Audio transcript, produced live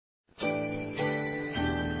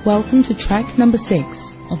Welcome to track number 6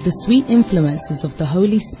 of the Sweet Influences of the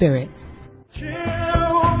Holy Spirit.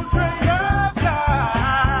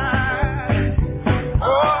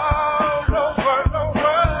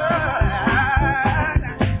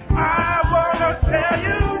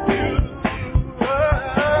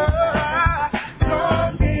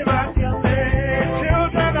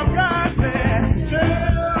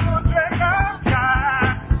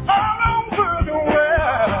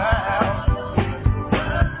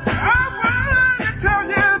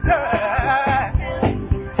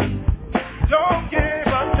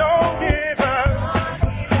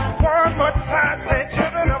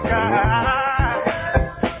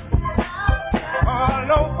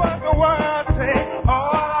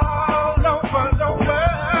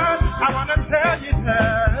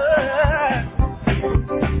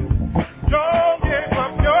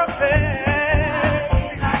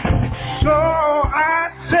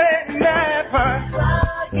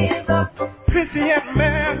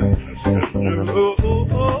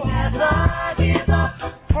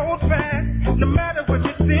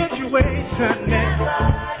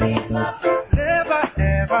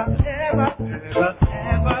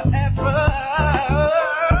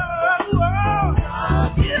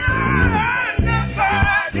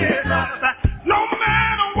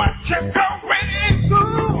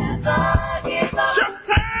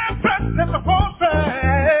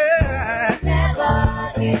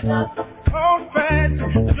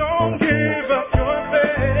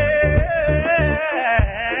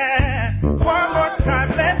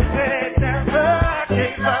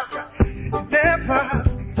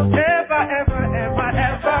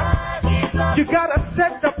 You gotta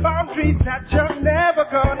set the boundaries that you're never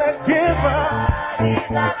gonna give up.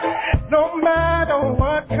 No matter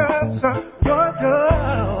what comes up, you're good.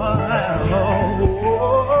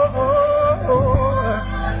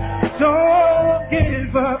 Don't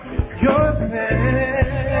give up your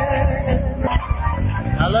faith.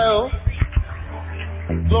 Hello.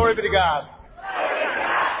 Glory be to God.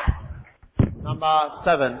 Number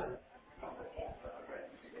 7.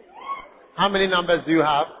 How many numbers do you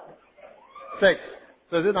have? 6.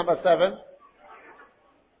 So is it number 7?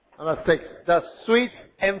 Number 6. The sweet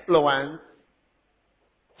influence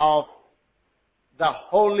of the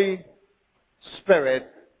Holy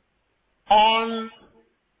Spirit on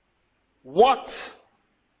what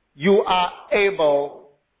you are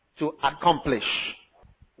able to accomplish.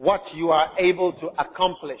 What you are able to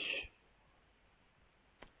accomplish.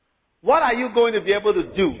 What are you going to be able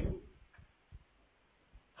to do?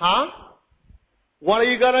 Huh? What are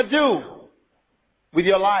you going to do with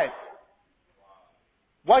your life?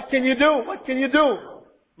 What can you do? What can you do?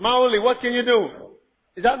 Mauli, what can you do?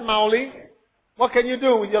 Is that Mauli? What can you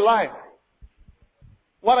do with your life?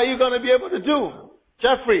 What are you going to be able to do?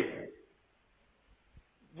 Jeffrey,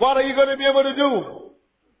 what are you going to be able to do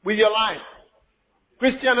with your life?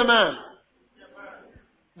 Christian man,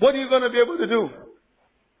 what are you going to be able to do?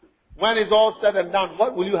 When it's all said and done,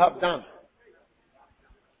 what will you have done?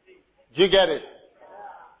 Do you get it?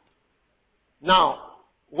 Now,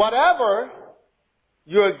 whatever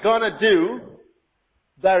you're going to do,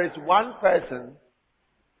 there is one person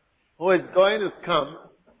who is going to come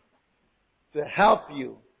to help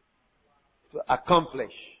you to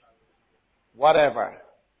accomplish whatever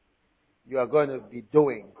you are going to be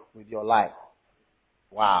doing with your life.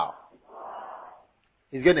 Wow.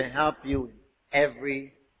 He's going to help you in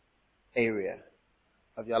every area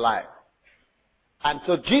of your life. And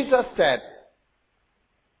so Jesus said,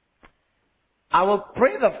 I will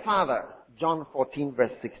pray the Father, John 14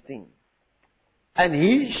 verse 16, and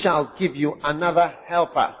he shall give you another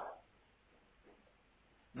helper,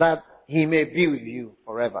 that he may be with you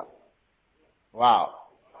forever. Wow.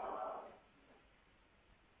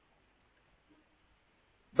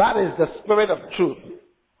 That is the Spirit of truth,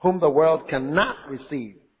 whom the world cannot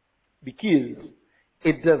receive, because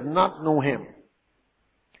it does not know him.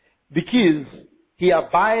 Because he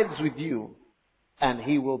abides with you, and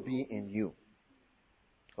he will be in you.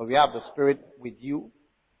 So we have the Spirit with you,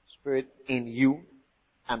 Spirit in you,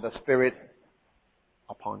 and the Spirit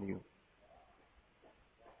upon you.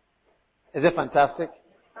 Is it fantastic?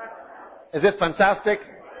 Is it fantastic?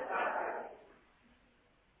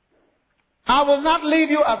 I will not leave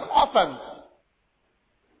you as orphans,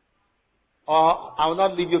 or I will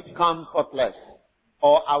not leave you comfortless,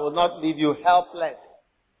 or I will not leave you helpless.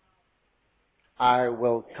 I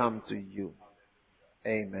will come to you.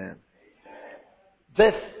 Amen.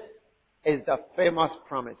 This is the famous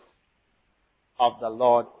promise of the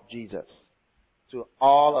Lord Jesus to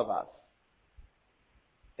all of us,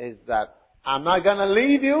 is that I'm not going to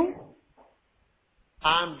leave you.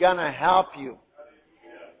 I'm going to help you.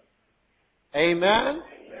 Amen?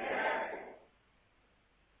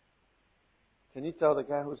 Can you tell the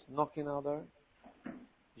guy who's knocking out there?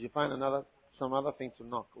 Did you find some other thing to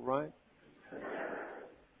knock, right?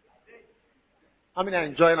 How many are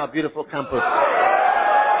enjoying our beautiful campus?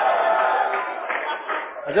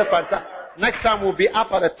 I just fantastic. Next time we'll be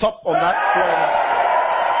up at the top on that floor.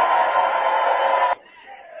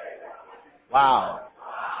 Wow.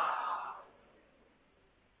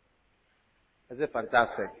 Is it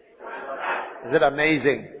fantastic? Is it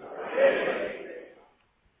amazing?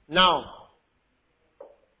 Now,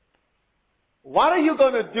 what are you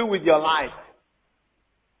going to do with your life?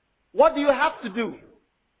 What do you have to do?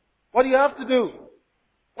 What do you have to do?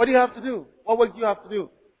 What do you have to do? What will you have to do?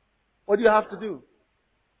 What do you have to do?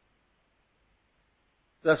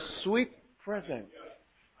 The sweet presence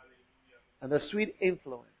and the sweet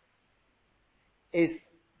influence is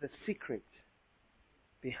the secret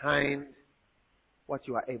behind what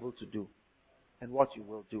you are able to do and what you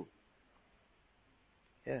will do.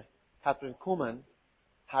 Yeah. Catherine Kuhlman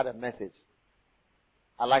had a message.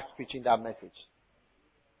 I liked preaching that message.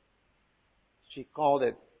 She called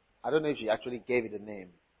it, I don't know if she actually gave it a name,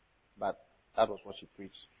 but that was what she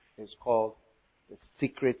preached. It's called The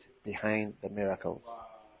Secret Behind the Miracles.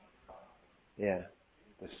 Yeah.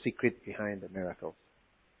 The secret behind the miracles.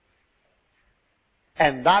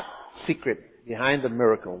 And that secret behind the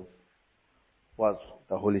miracles was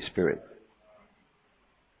the Holy Spirit.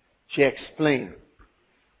 She explained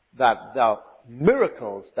that the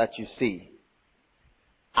miracles that you see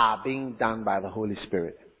are being done by the Holy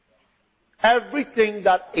Spirit. Everything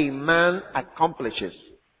that a man accomplishes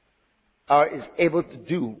or is able to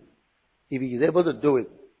do, if he is able to do it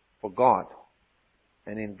for God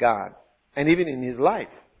and in God and even in his life,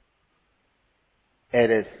 it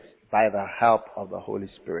is by the help of the Holy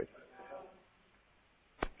Spirit.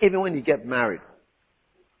 Even when you get married,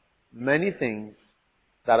 many things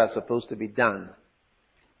that are supposed to be done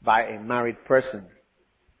by a married person,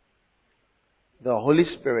 the Holy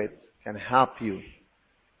Spirit can help you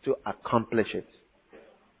to accomplish it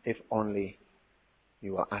if only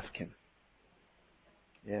you will ask Him.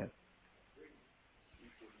 Yeah.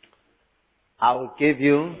 I will give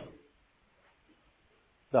you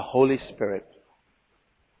the Holy Spirit.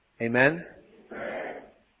 Amen?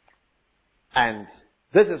 And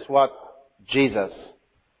this is what Jesus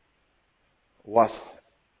was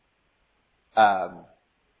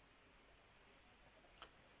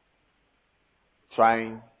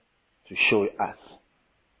trying to show us.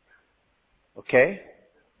 Okay?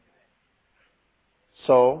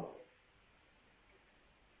 So,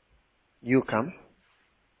 you come.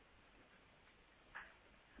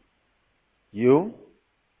 You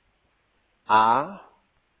are,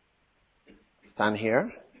 stand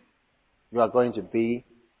here. You are going to be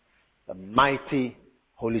the mighty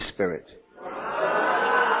Holy Spirit.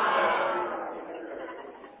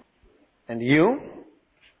 And you,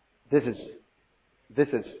 this is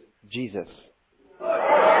Jesus.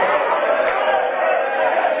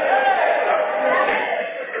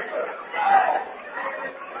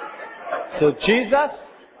 So Jesus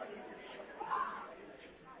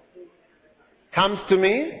comes to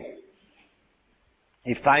me.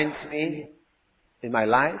 He finds me in my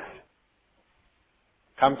life.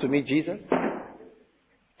 Come to me, Jesus.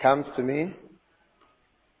 Comes to me.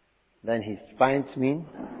 Then He finds me.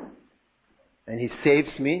 And He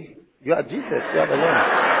saves me. You are Jesus. You are the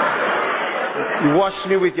Lord. You wash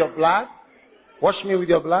me with your blood. Wash me with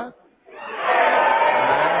your blood.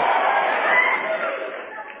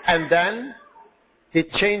 And then He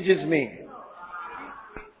changes me.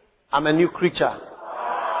 I'm a new creature.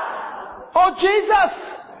 Oh, Jesus!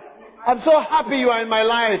 I'm so happy you are in my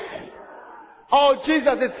life. Oh,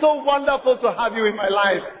 Jesus, it's so wonderful to have you in my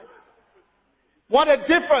life. What a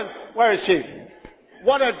difference. Where is she?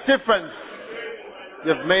 What a difference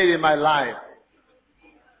you've made in my life.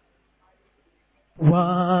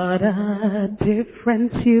 What a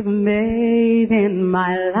difference you've made in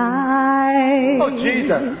my life. Oh,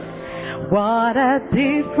 Jesus. What a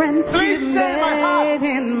difference Please you've stay in my heart. made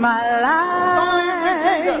in my life.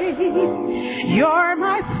 You're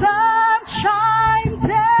my sunshine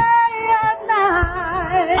day and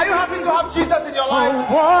night. Are you happy to have Jesus in your life?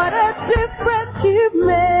 Oh, what a difference you've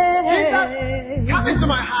made. Jesus, come into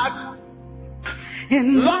my heart,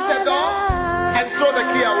 in lock the door, and throw the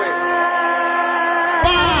key away.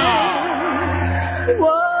 Wow!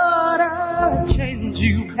 What a change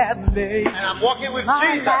you have made. And I'm walking with my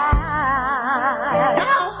Jesus. Life.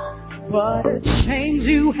 What a change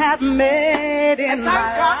you have made in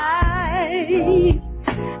my life.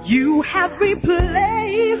 You have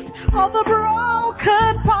replaced all the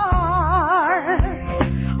broken parts.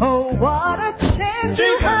 Oh, what a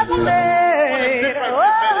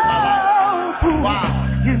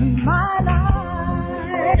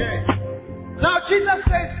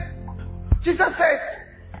Jesus says,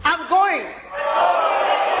 I'm going.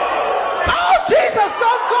 Oh, Jesus,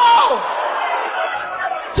 don't go.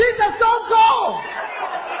 Jesus, don't go.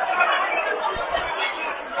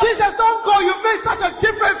 Jesus, don't go. You made such a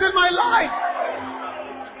difference in my life.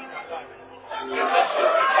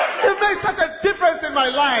 You made such a difference in my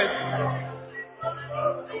life.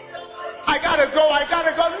 I gotta go.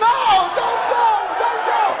 No, don't go.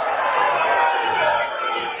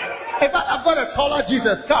 In fact, I've got a taller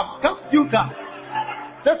Jesus. Come, you come.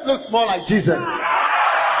 Just look more like Jesus.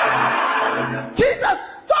 Jesus,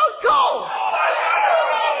 don't go.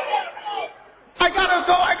 I gotta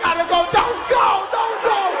go. Don't go.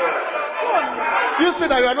 You say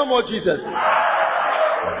that you are no more Jesus.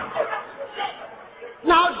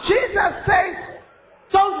 Now Jesus says,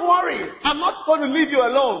 don't worry, I'm not going to leave you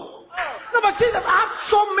alone. No, but Jesus, I have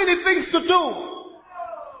so many things to do.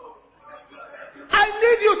 I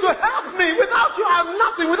need you to help me. Without you, I have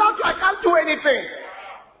nothing. Without you, I can't do anything.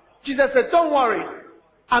 Jesus said, don't worry,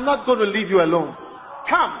 I'm not going to leave you alone.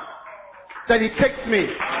 Come. Then he takes me.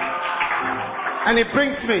 And he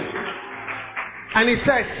brings me. And he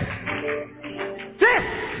says, this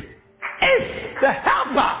is the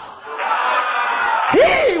helper.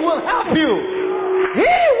 He will help you.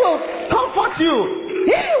 He will comfort you.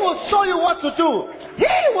 He will show you what to do.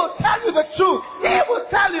 He will tell you the truth. He will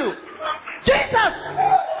tell you, Jesus,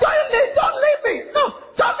 don't leave me. No,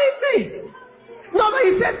 don't leave me. No, but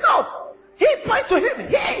he said no. He pointed to him.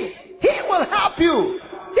 He will help you.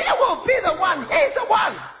 He will be the one. He's the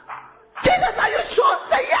one. Jesus, are you sure?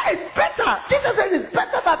 Say, yeah, it's better. Jesus said it's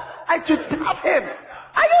better that I should help him.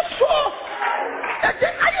 Are you sure?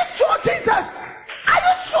 Are you sure, Jesus? Are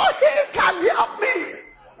you sure he can help me?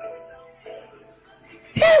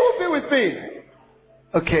 He will be with me.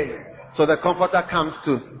 Okay. So the comforter comes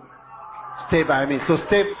to stay by me. So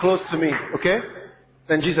stay close to me. Okay?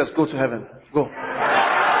 Then Jesus, go to heaven. Go.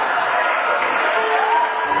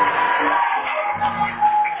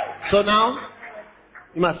 So now,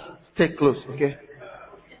 you must stay close. Okay?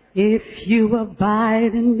 If you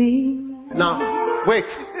abide in me. Now, wait.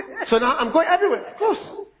 So now I'm going everywhere. Close.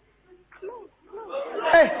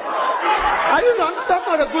 Hey, are you not? That's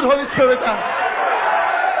not a good Holy Spirit.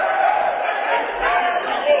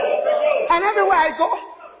 And everywhere I go,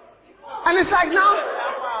 and it's like now,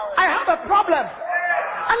 I have a problem.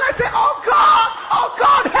 And I say, oh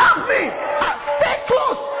God, help me. Stay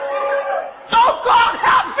close. Oh God,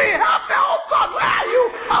 help me. Oh God, where are you?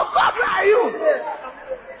 Oh God, where are you?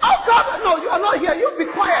 Oh God, no, you are not here. You be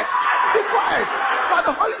quiet. Be quiet. By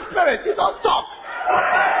the Holy Spirit, you don't talk.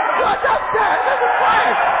 You are just there. Just be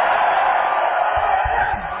quiet.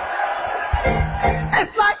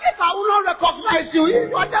 It's like if I will not recognize you,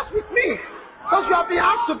 you are just with me. Because you have been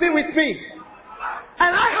asked to be with me.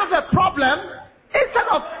 And I have a problem. Instead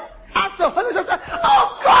of ask the Holy Spirit,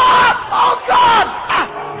 oh God!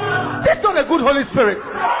 This is not a good Holy Spirit.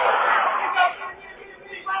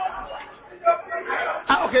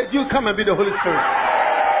 Okay, you come and be the Holy Spirit.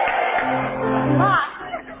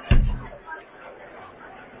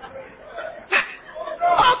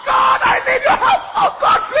 Oh God, I need your help. Oh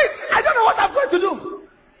God, please. I don't know what I'm going to do.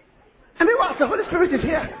 And meanwhile, the Holy Spirit is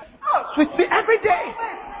here with me every day.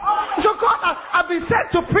 So God, I've been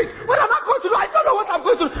sent to preach. What am I going to do? I don't know what I'm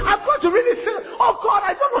going to do. I'm going to really feel, oh God,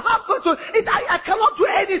 I don't know how I'm going to. I cannot do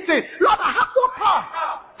anything. Lord, I have no power.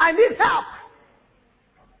 I need help.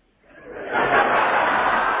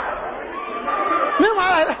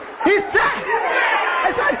 Meanwhile, he said,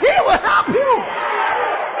 he will help you.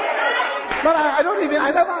 But I don't even,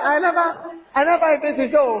 I never even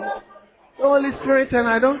say, oh, the Holy Spirit, and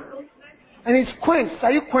I don't, and it's quenched.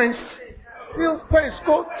 Are you quenched? Feel quenched.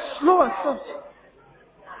 Go slow and soft.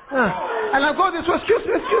 And I go this way, excuse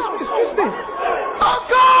me. Oh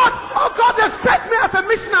God, they sent me as a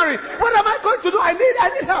missionary. What am I going to do? I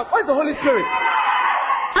need help. Where's the Holy Spirit?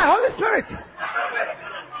 Hey, Holy Spirit.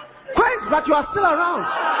 Quenched, but you are still around.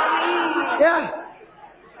 Yeah.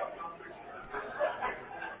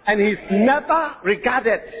 And he's never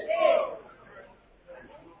regarded.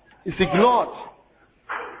 He's ignored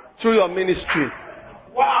through your ministry.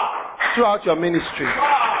 Throughout your ministry.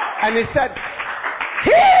 And he said,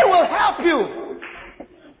 he will help you.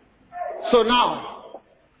 So now,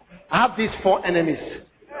 I have these 4 enemies.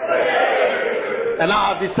 And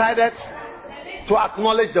now I've decided to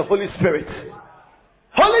acknowledge the Holy Spirit.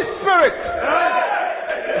 Holy Spirit,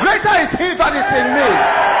 greater is he that is in me.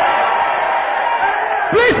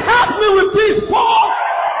 Please help me with these 4.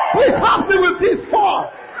 Please help me with these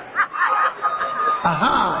 4.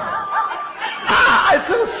 I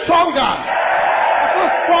feel stronger.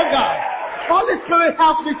 Holy Spirit,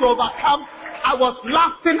 help me to overcome I was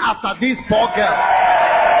lasting after these poor girls.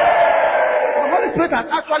 The Holy Spirit has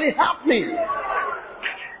actually helped me.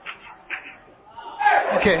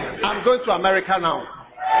 Okay, I'm going to America now.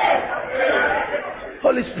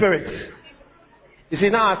 Holy Spirit. You see,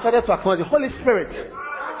 now I started to acknowledge the Holy Spirit.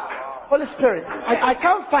 Holy Spirit, I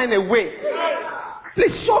can't find a way.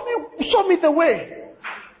 Please show me the way.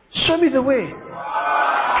 Show me the way.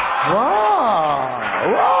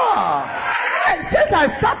 Wow. And since I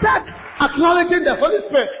started acknowledging the Holy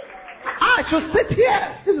Spirit, I should sit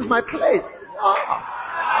here. This is my place.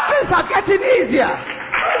 Things are getting easier.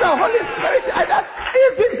 The Holy Spirit,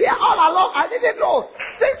 he's been here all along. I didn't know.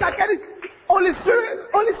 Things are getting. Holy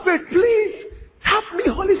Spirit, please help me.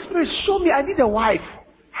 Holy Spirit, show me. I need a wife.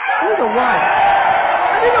 I need a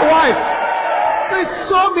wife. Please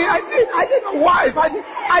show me. I need a wife. I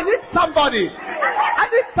need somebody. I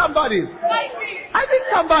need somebody.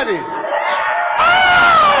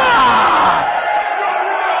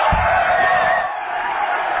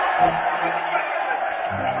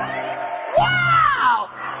 Wow!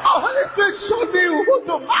 Oh, Holy Spirit showed me who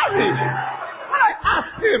to marry. When I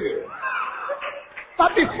asked him.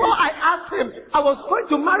 But before I asked him, I was going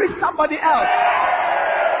to marry somebody else.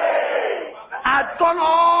 I'd gone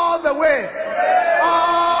all the way,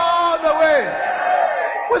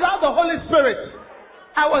 without the Holy Spirit.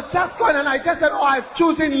 I was just going and I just said, I've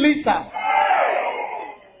chosen Lisa.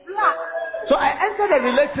 So I entered a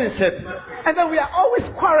relationship and then we are always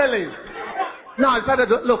quarreling. Now I decided,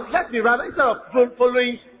 look, let me rather, instead of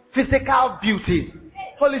following physical beauty,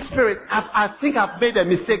 Holy Spirit, I think I've made a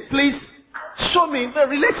mistake. Please show me the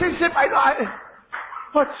relationship.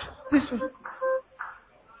 But this one.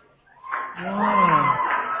 Wow.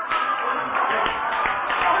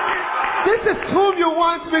 This is whom you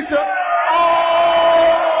want me to.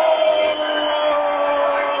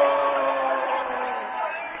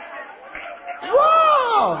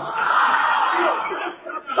 Wow.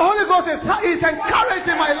 The Holy Ghost is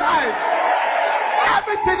encouraging my life.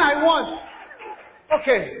 Everything I want.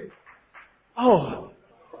 Okay.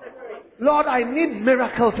 Lord, I need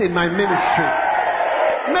miracles in my ministry.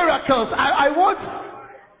 Miracles. I want.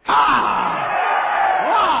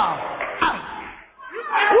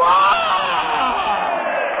 Wow.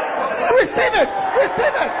 Receive it.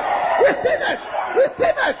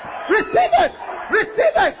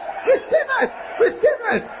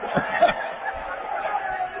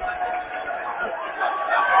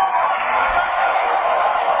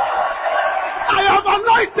 I am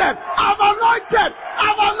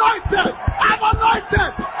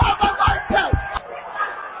anointed.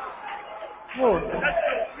 Oh.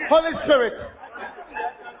 Holy Spirit,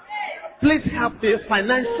 please help me. I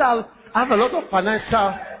have a lot of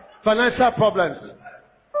financial problems.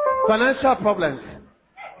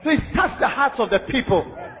 Please touch the hearts of the people.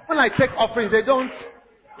 When I take offerings, they don't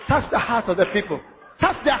touch the hearts of the people.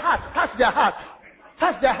 Touch their hearts.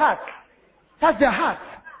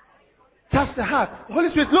 Holy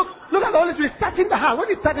Spirit, look at the Holy Spirit touching the heart. When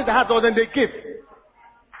He's touching the heart, then they give.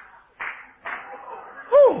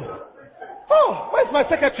 Where's my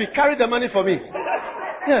secretary? Carry the money for me.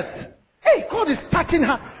 Yes. Hey, God is touching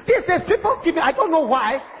her. There's people giving. I don't know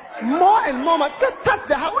why. More and more. Just touch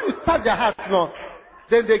their heart. When you touch their heart,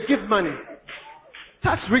 then they give money.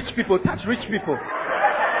 Touch rich people. Touch rich people's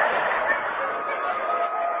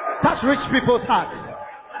hearts.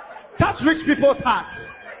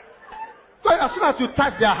 So as soon as you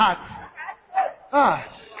touch their hearts,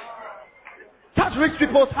 touch rich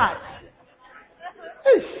people's hearts.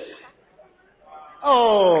 In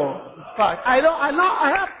fact, I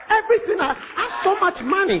have everything. I have so much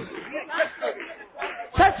money.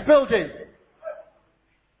 Church building.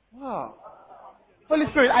 Wow. Holy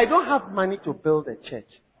Spirit, I don't have money to build a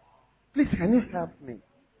church. Please, can you help me?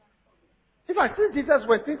 In fact, since Jesus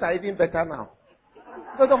went, things are even better now.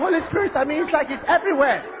 Because the Holy Spirit, it's like it's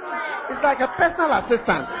everywhere. It's like a personal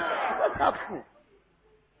assistant. What helps me?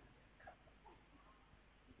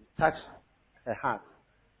 Touch her heart.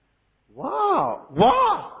 Wow.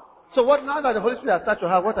 So what now that the Holy Spirit has touched your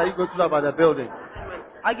heart, what are you going to do about the building?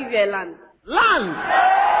 I'll give you a land. Land!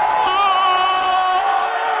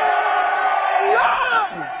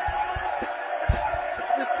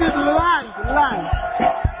 Land!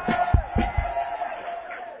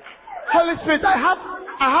 Holy Spirit, I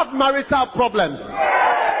have marital problems.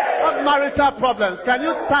 Can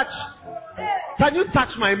you touch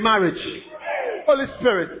my marriage? Holy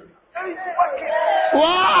Spirit.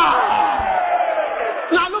 Wow!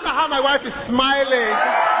 Now look at how my wife is smiling.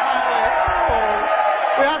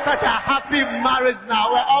 We have such a happy marriage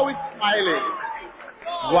now. We're always smiling.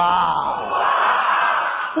 Wow!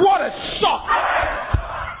 What a shock!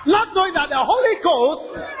 Not knowing that the Holy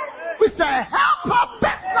Ghost is a helper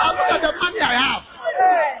personal. Look at the money I have.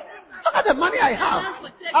 Look at the money I have.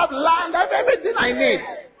 I have land, I have everything I need.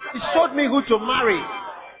 He showed me who to marry.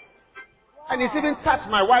 And it's even touched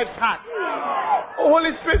my wife's heart. Oh,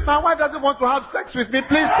 Holy Spirit, my wife doesn't want to have sex with me.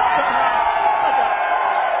 Please touch her heart.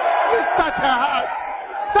 Please touch her heart.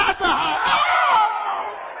 Touch her heart. Ah!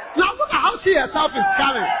 Now look at how she herself is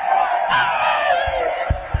coming.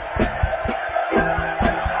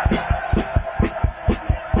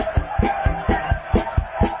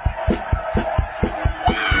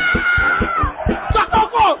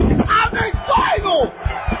 I'm enjoying.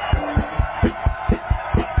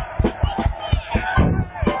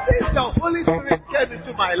 Since the Holy Spirit came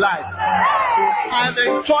into my life, I'm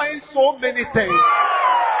enjoying so many things.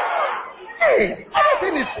 Hey,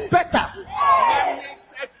 everything is better.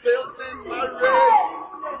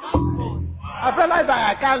 I realize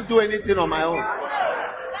I can't do anything on my own.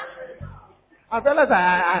 I realize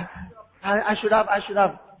I should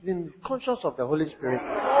have been conscious of the Holy Spirit.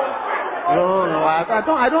 No,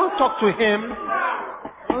 I don't talk to him.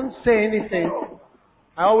 I don't say anything.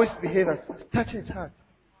 I always behave as touch his heart.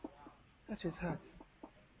 Touch his heart.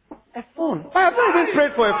 A phone. I have not even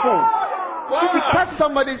prayed for a phone. If you touch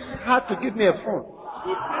somebody's heart to give me a phone.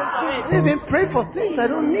 I didn't even pray for things. I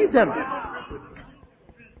don't need them.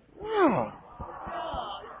 Wow.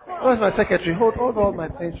 Where's my secretary? Hold all my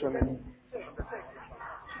things for me.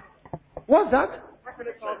 What's that?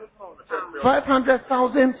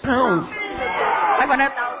 500,000 pounds.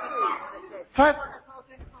 500,000.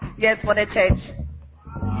 Yes, for the church.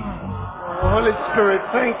 Holy Spirit,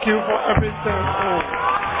 thank you for everything.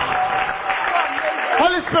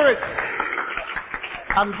 Holy Spirit,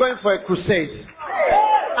 I'm going for a crusade.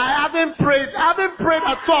 I haven't prayed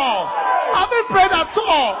at all.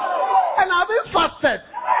 And I haven't fasted.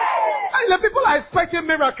 And the people are expecting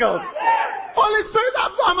miracles. Holy Spirit,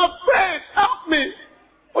 I'm afraid. Help me.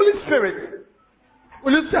 Holy Spirit,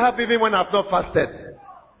 will you still help me even when I've not fasted?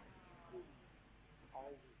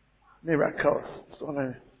 Miracles.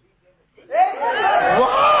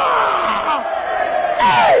 Wow!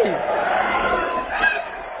 Hey!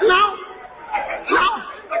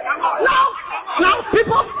 Now,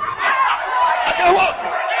 people. I can walk.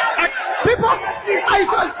 People,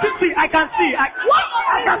 I can see. What?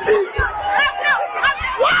 I can see.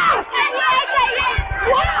 Wow!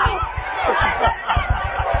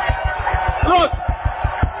 Look,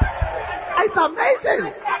 it's amazing.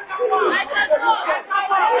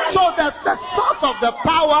 So the source of the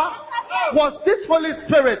power was this Holy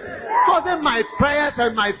Spirit causing my prayers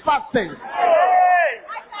and my fasting.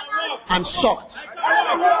 I'm shocked.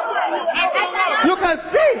 You can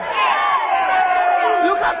see.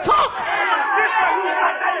 You can talk.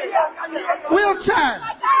 Wheelchair.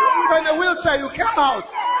 In a wheelchair, you came out.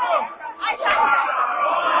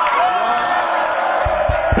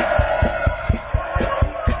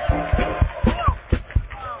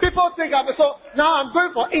 People think so now I'm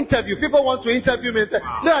going for interview. People want to interview me. Look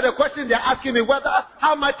at the question they're asking me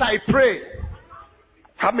how much I pray.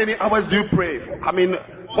 How many hours do you pray? I mean,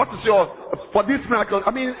 what is for these miracles?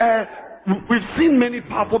 I mean, we've seen many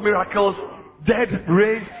powerful miracles. Dead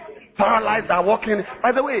raised, paralyzed are walking.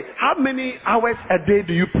 By the way, how many hours a day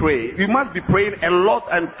do you pray? You must be praying a lot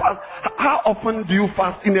and fast. How often do you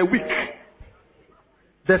fast in a week?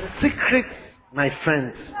 The secret, my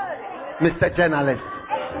friends, Mr. Journalist,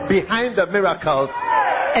 behind the miracles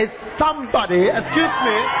is somebody, excuse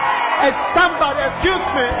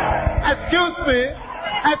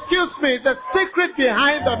me, the secret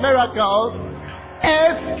behind the miracles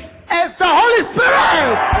is the Holy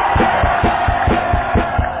Spirit.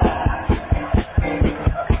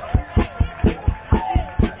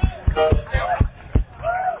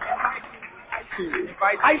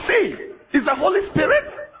 I see. It's the Holy Spirit.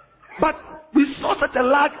 But we saw such a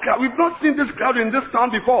large crowd. We've not seen this crowd in this town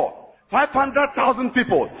before. 500,000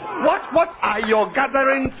 people. What are your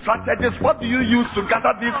gathering strategies? What do you use to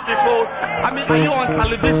gather these people? I mean, are you on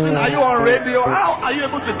television? Are you on radio? How are you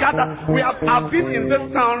able to gather? I've been in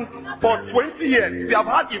this town for 20 years. We have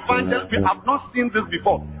had evangelists. We have not seen this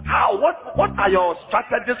before. How? What are your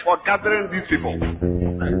strategies for gathering these people?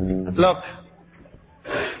 Look,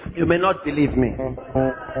 you may not believe me,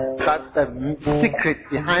 but the secret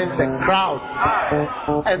behind the crowd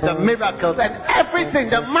and the miracles and everything,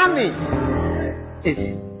 the money,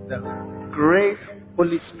 is the great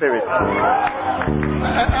Holy Spirit.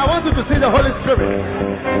 I want you to see the Holy Spirit.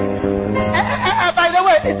 By the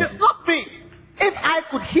way, it is not me. If I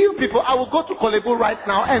could heal people, I would go to Kolebu right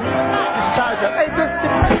now and discharge them. It just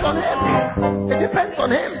depends on him. It depends on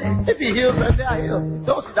him. If he heals, then they are healed.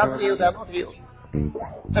 Those he doesn't heal, they are not healed.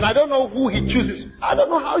 And I don't know who he chooses. I don't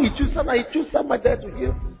know how he chooses someone. He chooses someone there to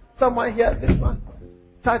heal. Someone here, this one.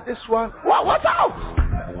 Touch this one. Wow, what's out?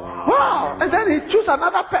 Wow. And then he chooses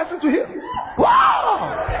another person to heal. Wow.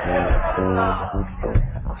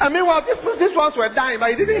 And meanwhile, these ones were dying, but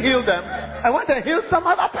he didn't heal them. I went and healed some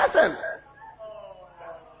other person.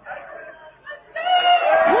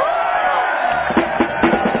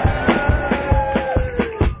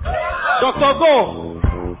 Dr. Go.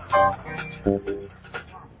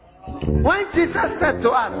 When Jesus said to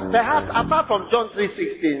us, perhaps apart from John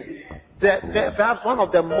 3:16, perhaps one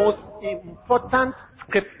of the most important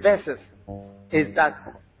script verses is that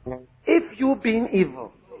if you being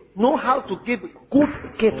evil know how to give good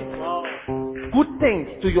gifts, good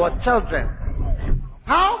things to your children,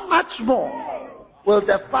 how much more will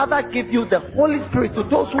the Father give you the Holy Spirit to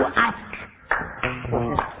those who ask?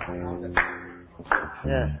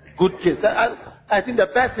 Yeah. Good gifts. I think the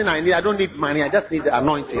best thing I need, I don't need money, I just need the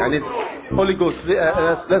anointing. I need Holy Ghost.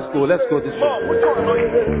 Let's go this way.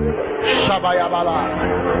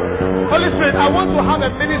 Shabayabala. Holy Spirit, I want to have a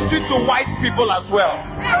ministry to white people as well.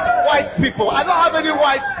 White people. I don't have any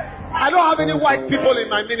white people in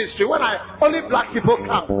my ministry. When only black people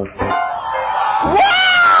come. Wow!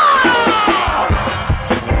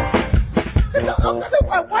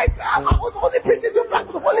 I was only preaching to black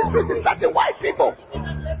people. Holy Spirit is touching white people.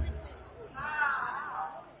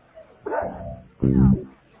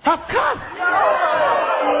 Have come.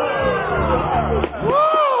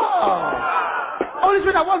 Wow. Holy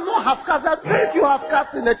Spirit, I want more half-caste. There are very few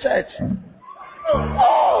half-caste in the church.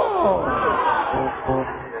 Oh.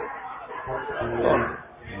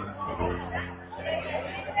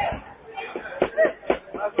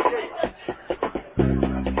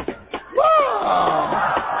 Wow.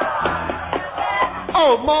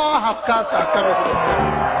 Oh, more half-caste are coming.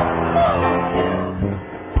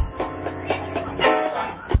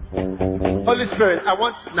 Holy Spirit, I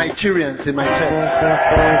want Nigerians in my church.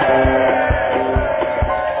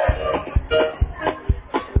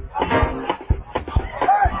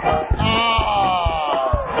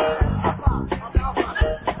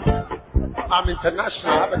 I'm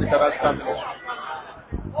international. I have an international ministry.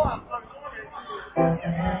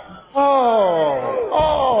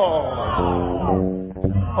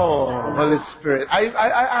 Oh, Holy Spirit.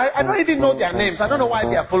 I don't even know their names. I don't know why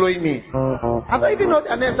they are following me. I don't even know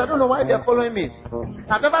their names. I don't know why they are following me.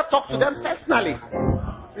 I've never talked to them personally.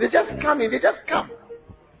 They just come in. They just come.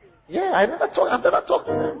 Yeah, I've never talked to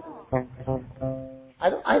them.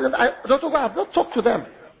 I've not talked to them.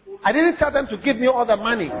 I didn't tell them to give me all the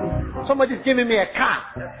money. Somebody's giving me a car.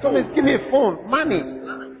 Somebody's giving me a phone. Money.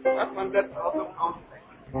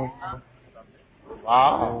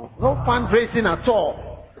 Wow. No fundraising at all.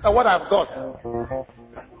 Look at what I've got.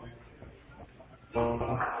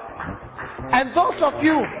 And those of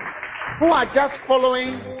you who are just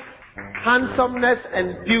following handsomeness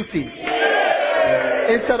and beauty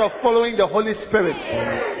instead of following the Holy Spirit.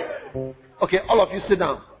 Okay, all of you sit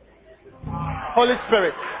down. Holy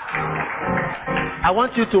Spirit, I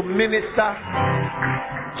want you to minister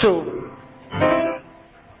to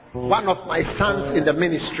one of my sons in the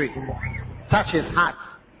ministry. Touch his heart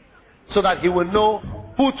so that he will know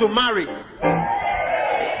who to marry.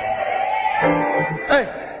 Hey.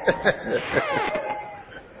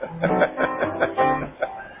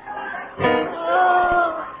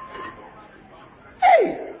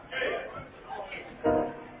 Hey.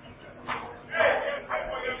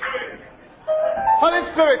 Holy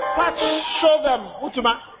Spirit, touch, show them who to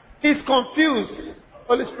marry. He's confused.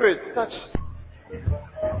 Holy Spirit, touch.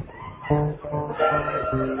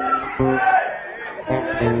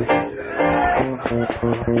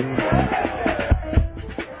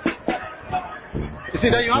 You see,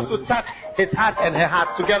 then you have to touch his heart and her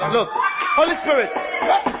heart together. Look, Holy Spirit, you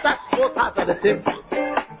have to touch both hearts at the same time.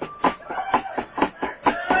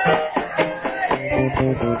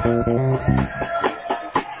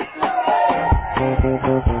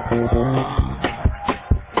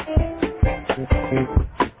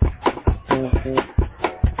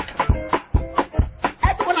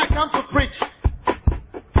 When I come to preach,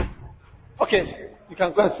 okay, you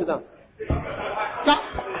can go and sit down. Now,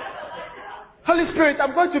 Holy Spirit,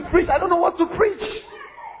 I'm going to preach. I don't know what to preach.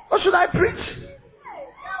 What should I preach?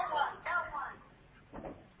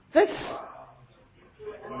 This.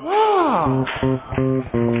 Wow.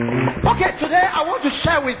 Okay, today I want to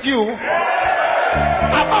share with you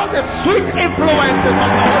about the sweet influences of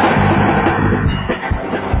the Holy Spirit.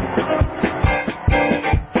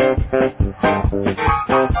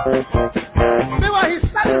 Meanwhile, he's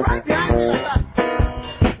standing right behind me like that.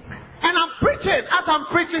 And I'm preaching. As I'm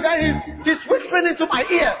preaching, then he's whispering into my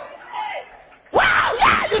ear. Wow!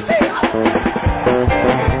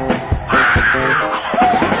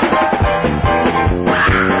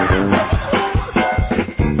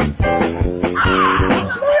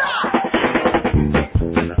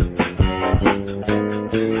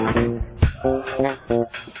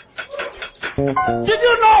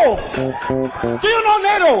 know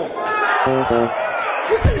NATO?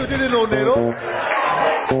 You said you didn't know NATO.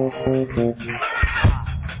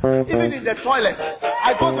 Even in the toilet.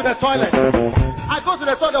 I go to the toilet.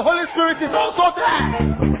 The Holy Spirit is also there.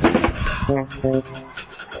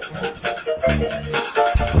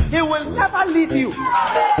 He will never leave you.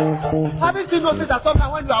 Haven't you noticed that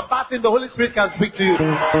sometimes when you are bathing, the Holy Spirit can speak to you? Or when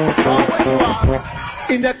you are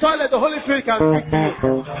in the toilet, the Holy Spirit can speak to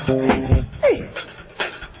you. Hey.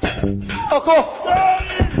 Okay.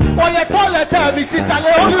 For your toilet, tell me, sister,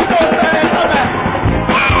 the Holy Spirit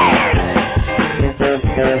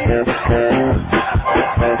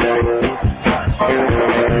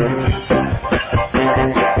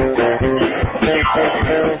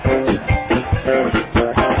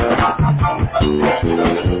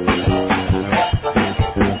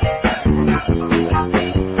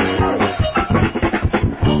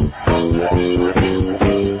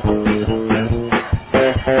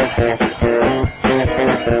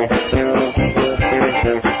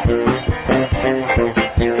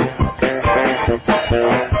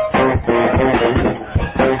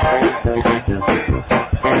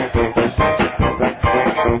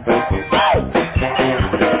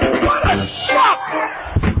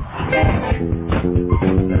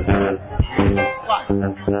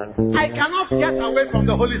I cannot get away from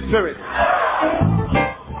the Holy Spirit.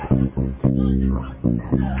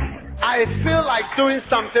 I feel like doing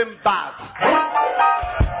something bad.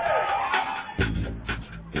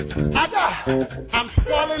 Ada, I'm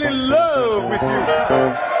falling in love with you.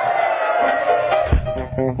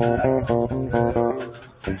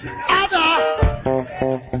 Ada,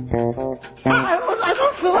 I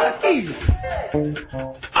don't feel at ease.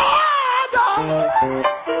 Ada.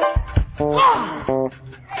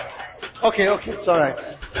 Okay, it's alright.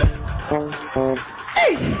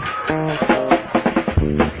 Hey!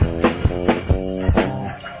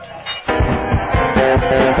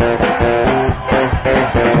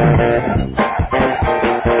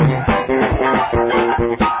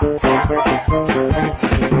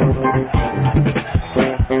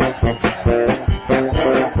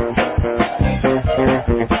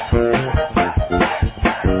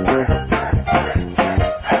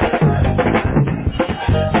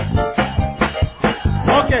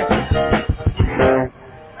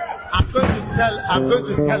 I'm going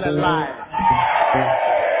to tell a lie.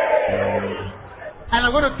 And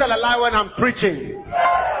I'm going to tell a lie when I'm preaching.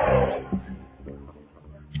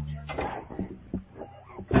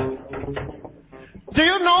 Do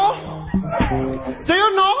you know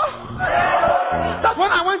that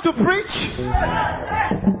when I went to preach,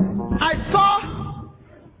 I saw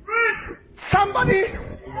somebody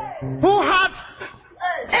who had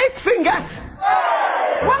 8 fingers.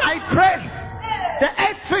 When I prayed, the 8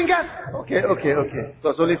 fingers. Okay. It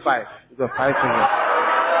was only 5. It was 5 fingers.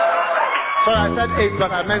 Sorry, I said 8,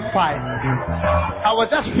 but I meant 5. I was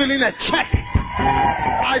just feeling a check.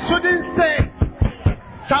 I shouldn't say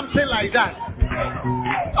something like that.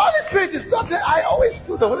 Holy Spirit is not there. I always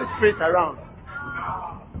feel the Holy Spirit around.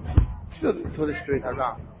 Feel the Holy Spirit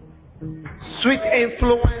around. Sweet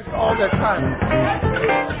influence all the time.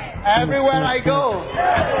 Everywhere I go.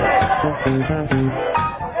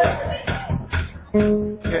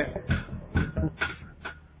 Yeah.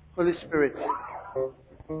 Holy Spirit.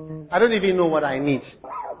 I don't even know what I need.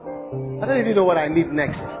 I don't even know what I need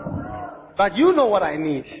next. But you know what I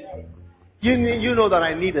need. You know that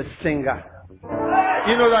I need a singer.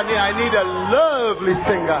 You know that I need a lovely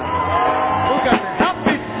singer who can help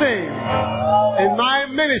me sing in my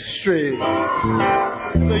ministry.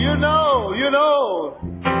 So you know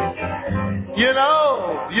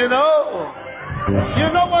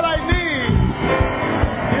what I need.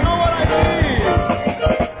 You know what I need.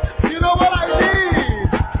 You know what I need.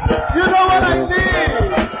 You know what I need.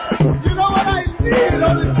 You know what I need,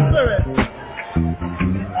 Holy Spirit.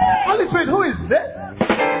 Holy Spirit, who is this?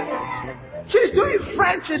 She's doing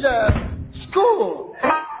French in the school.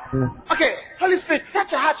 Okay, Holy Spirit, touch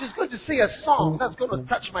her heart. She's going to sing a song that's going to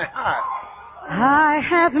touch my heart. I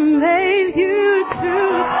have made you to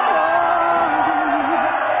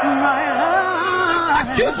my heart.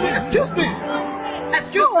 Excuse me.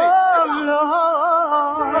 Oh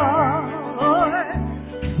Lord,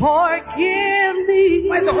 forgive me.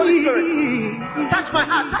 Where's the Holy Spirit? Touch my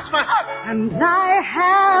heart. And I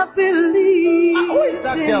have believed. Who is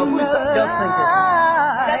that girl? Who is that girl singing?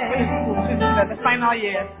 That's the final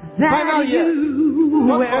year. Final year. You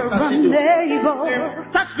were unable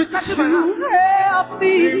Touch me. to help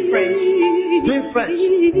me. Doing French.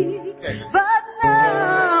 Okay. But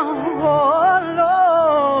now, oh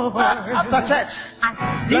Lord, After church. I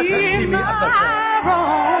see my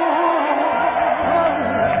wrong.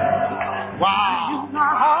 Wow.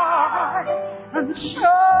 my heart and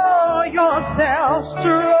show yourself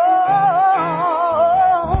strong.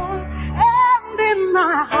 And in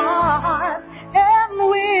my heart and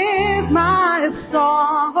with my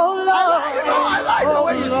song, oh Lord, I like the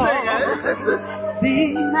way you sing it.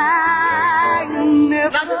 be magnified.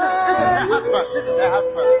 This is the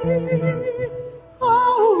husband.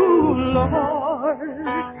 Oh Lord,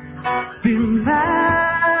 be magnified.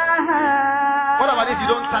 What about if you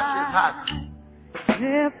don't touch his heart?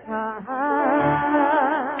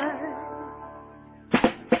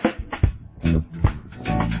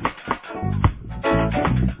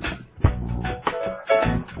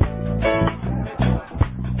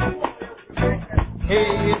 He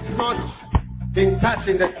is not being touched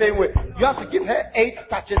in the same way. You have to give her 8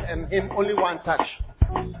 touches and him only 1 touch.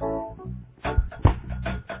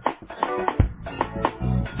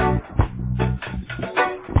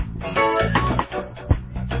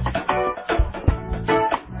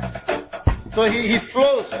 So he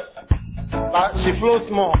flows, but she flows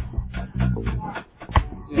more.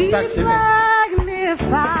 Be magnified,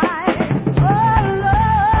 oh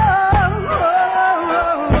Lord,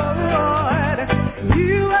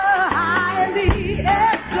 you are highly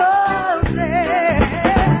exalted,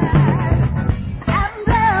 and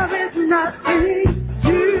there is nothing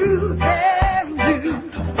you can do,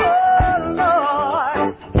 oh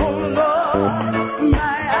Lord,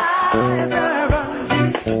 my eyes are on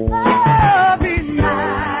you. Be magnified,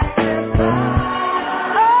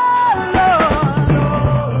 oh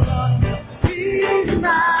Lord, be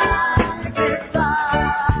magnified,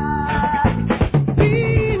 be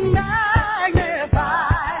magnified,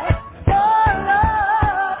 oh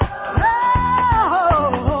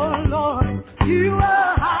Lord, you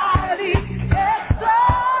are highly exalted,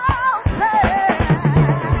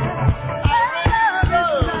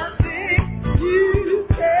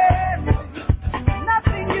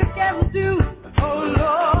 nothing you can do, oh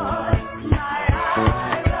Lord, my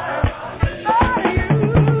eyes are on you.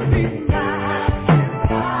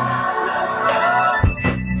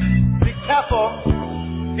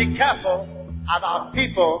 Be careful about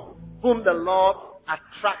people whom the Lord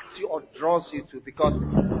attracts you or draws you to, because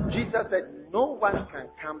Jesus said no one can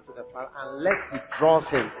come to the Father unless he draws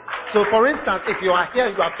him. So for instance, if you are here,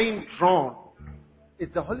 you are being drawn.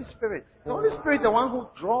 It's the Holy Spirit. The Holy Spirit is the one who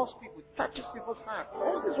draws people, touches people's hearts.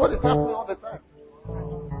 Oh, this is what is happening all the time.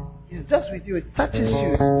 He's just with you. It touches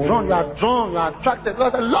you. It's drawn. You are drawn. You are attracted.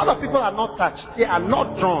 Because a lot of people are not touched. They are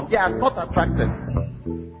not drawn. They are not attracted.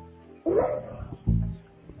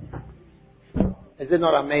 Is it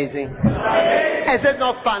not amazing? Is it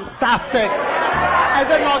not fantastic? Is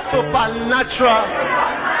it not supernatural?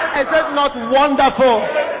 Is it not wonderful?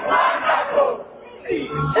 Hey.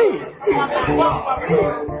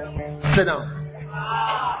 Sit down.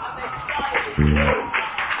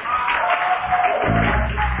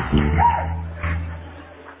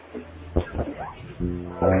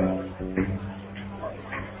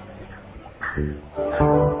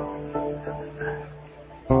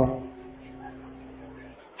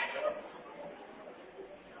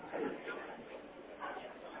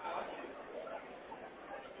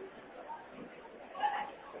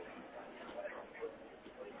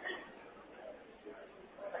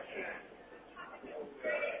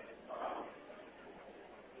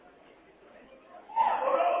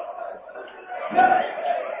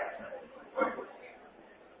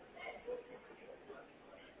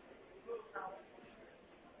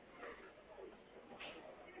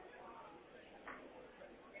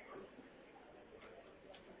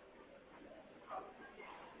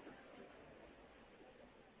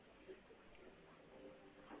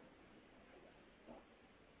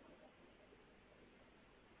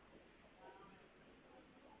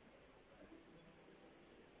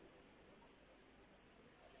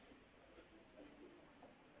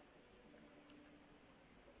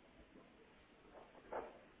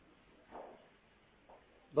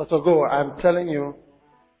 Dr. Go, I'm telling you,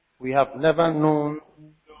 we have never known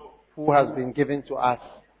who has been given to us.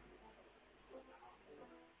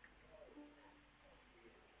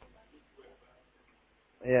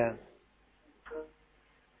 Yeah.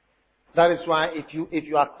 That is why if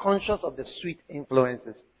you are conscious of the sweet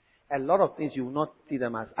influences, a lot of things you will not see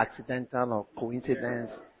them as accidental or coincidence.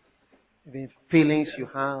 Even feelings you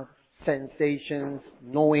have, sensations,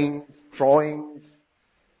 knowings, drawings,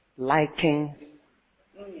 likings.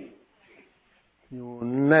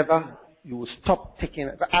 You will stop taking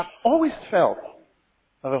it. But I've always felt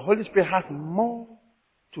that the Holy Spirit has more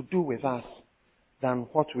to do with us than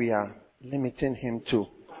what we are limiting Him to.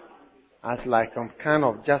 As like some kind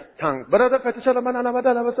of just tongue. This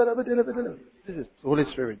is the Holy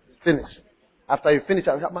Spirit. It's finished. After you finish,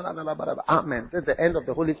 amen. That's the end of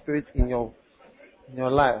the Holy Spirit in your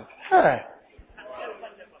life. Hey.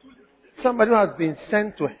 Somebody who has been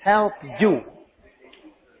sent to help you.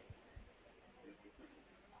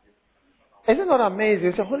 Isn't it not amazing?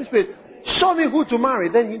 You say, Holy Spirit, show me who to marry.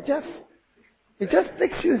 Then it just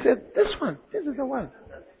takes you and says, this is the one.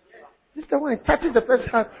 This is the one. It touches the person's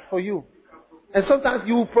heart for you. And sometimes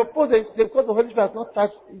you propose it because the Holy Spirit has not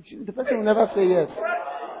touched, the person will never say yes.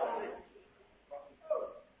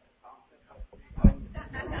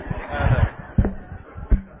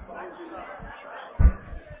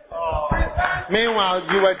 Meanwhile,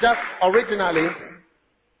 you were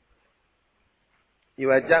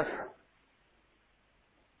just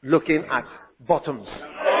looking at bottoms.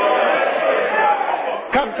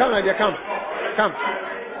 Come, my dear, come.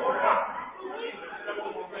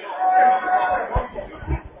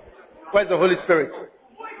 Where's the Holy Spirit?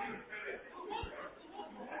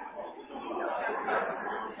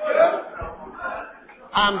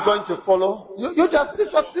 I'm going to follow. You just, this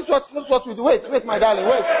is what we do. Wait, my darling,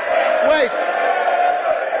 wait.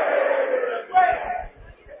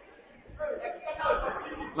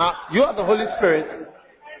 Now, you are the Holy Spirit,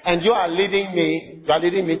 and you are leading me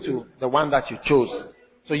to the one that you chose.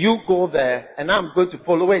 So you go there, and I'm going to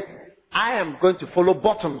follow. Wait, I am going to follow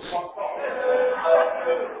bottoms.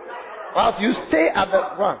 Whilst you stay at the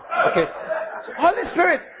one. Okay. So, Holy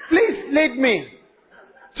Spirit, please lead me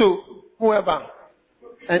to whoever.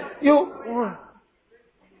 And you.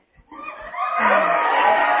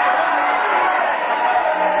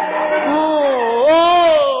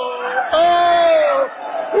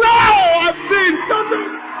 Wow, I've seen something.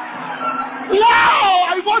 Wow,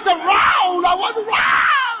 I want around.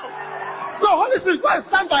 So Holy Spirit, go and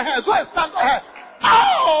stand by her.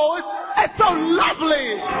 Oh, it's so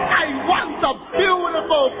lovely. I want the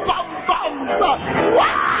beautiful bum.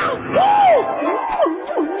 Wow.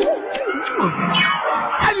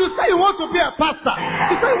 And you say you want to be a pastor.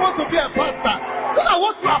 Look at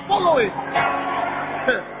what you are following.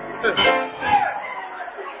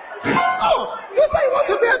 Oh, you say you want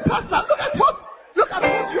to be a pastor. Look at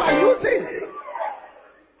what you are using.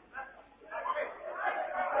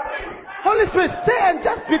 Holy Spirit, stay and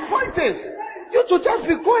just be pointing. You to just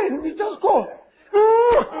be going. You just go.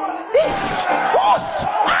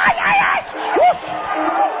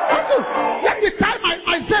 Let me tie my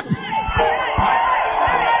zip.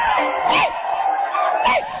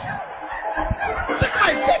 Take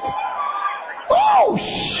my zip.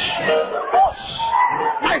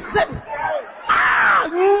 My zip.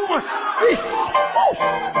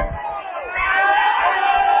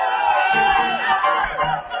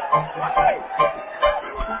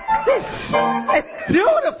 It's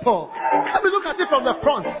beautiful. Let me look at it from the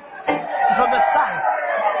front, from the side.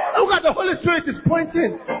 Look at the Holy Spirit is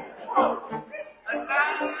pointing.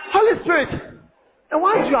 Holy Spirit, the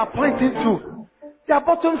ones you are pointing to, their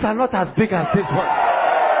bottoms are not as big as this one.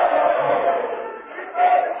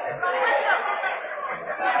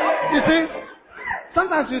 You see,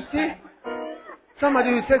 sometimes you see somebody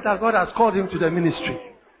who says that God has called him to the ministry.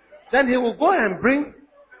 Then he will go and bring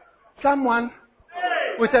someone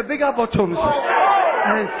with a bigger bottoms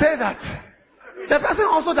and say that the person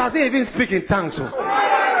also doesn't even speak in tongues. So.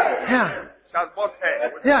 Yeah. She has bought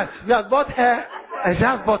hair. Yes, we have bought hair and she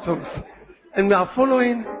has bottoms. And we are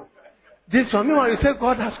following this one. Meanwhile, you say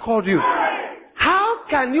God has called you. How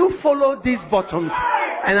can you follow these bottoms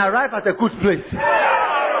and arrive at a good place?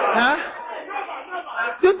 Huh?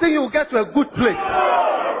 Do you think you will get to a good place?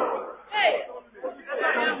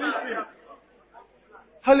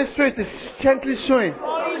 Holy Spirit is gently showing.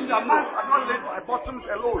 Minds are not led by bottoms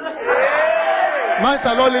alone. Minds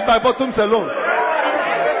are not led by bottoms alone.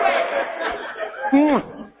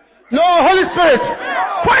 No, Holy Spirit.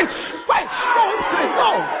 Quench. No, Holy Spirit, no.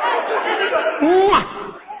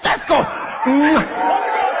 Let's go.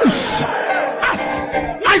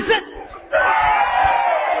 My zip.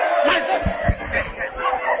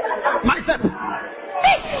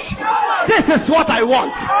 This is what I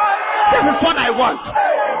want.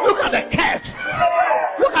 Look at the curves.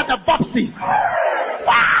 Look at the bopsies.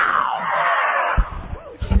 Wow.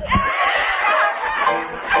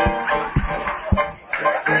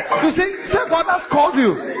 You see, God has called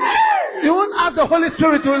you. You won't ask the Holy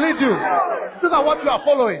Spirit to lead you. Look at what you are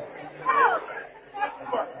following.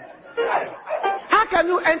 How can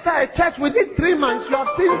you enter a church within 3 months? You have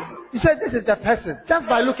seen, you said this is the person, just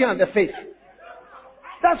by looking at the face.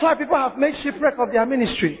 That's why people have made shipwreck of their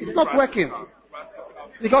ministry. It's not working.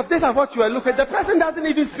 Because this is what you are looking at. The person doesn't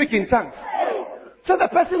even speak in tongues. So the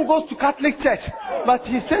person goes to Catholic church, but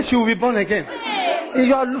he says she will be born again. And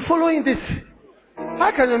you are following this.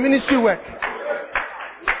 How can your ministry work?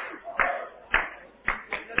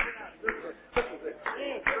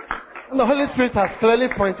 The Holy Spirit has clearly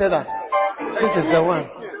pointed out. This is the one.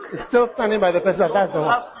 He's still standing by the person. That's the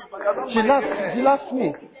one. She loves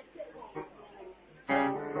me.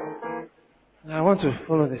 I want to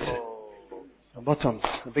follow this. The bottoms,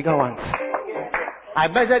 the bigger ones. I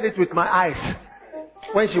measured it with my eyes.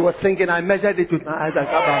 When she was singing, I measured it with my eyes. I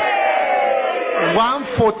got about 1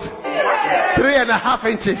 foot, 3.5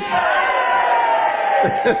 inches.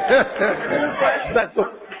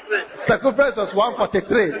 Circumference was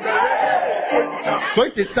 143.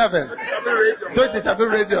 27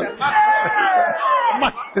 radius.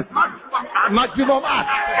 Maximum arc.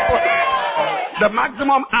 The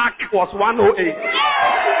maximum arc was 108.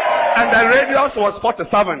 And the radius was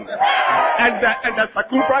 47. And the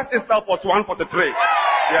circumference itself was 143.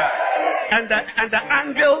 Yeah. And the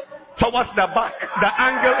angle towards the back, the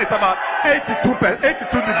angle is about 82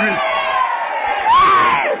 degrees.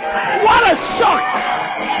 What a shock!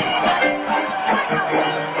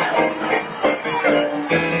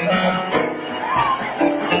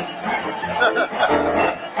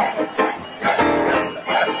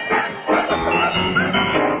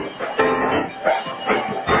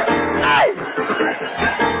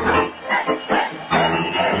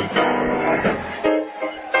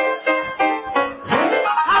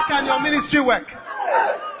 How can your ministry work?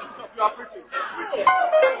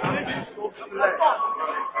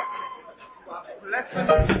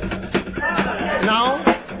 Now,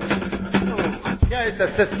 here is a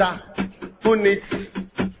sister who needs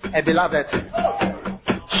a beloved.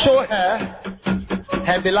 Show her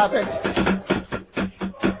her beloved.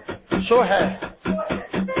 Show her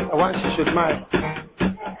the one she should marry.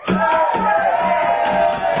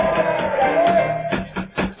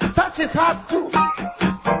 Touch his heart too.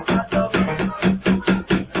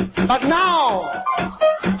 But now,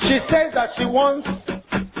 she says that she wants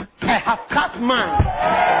a half-caste man.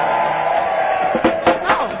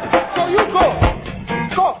 Now, so you go.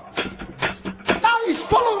 Go. Now he's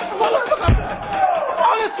following. Look at her.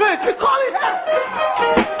 Holy Spirit, he's calling her.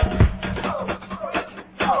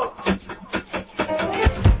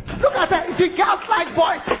 Look at her. She can't like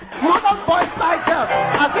boys. Mother's boys like her.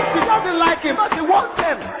 As if she doesn't like him, but she wants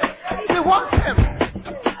him. She wants him.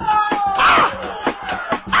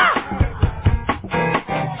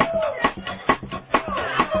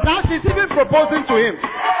 Now she's even proposing to him.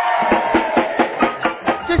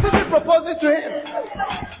 She's even proposing to him.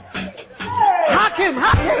 Hack him,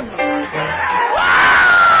 hack him.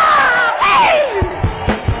 Hey!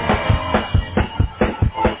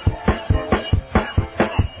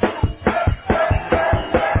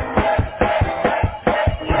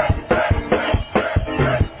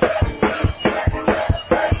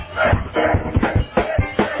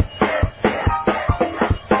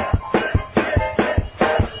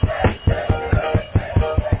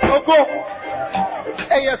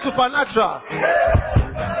 Supernatural.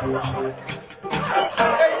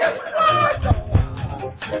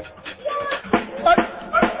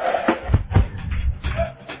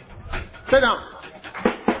 Sit down.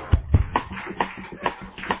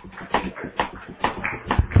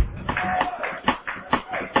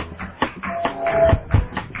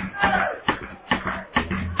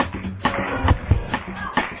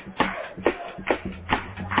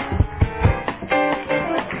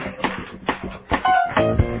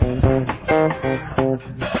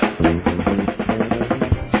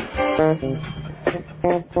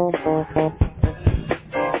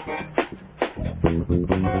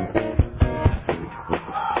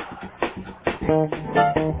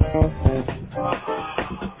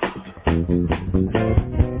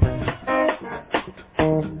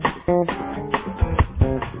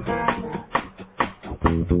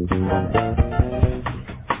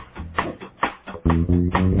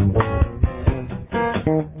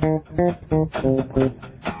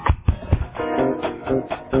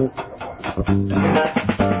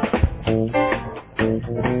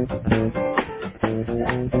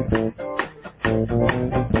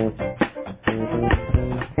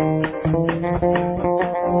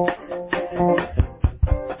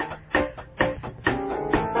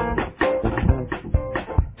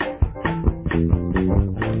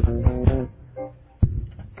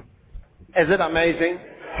 Is it amazing?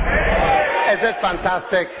 Is it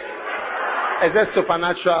fantastic? Is it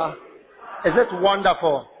supernatural? Is it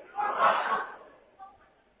wonderful?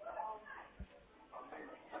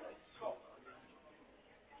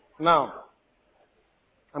 Now,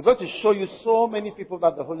 I'm going to show you so many people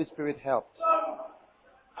that the Holy Spirit helped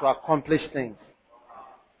to accomplish things.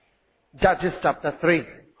 Judges chapter 3.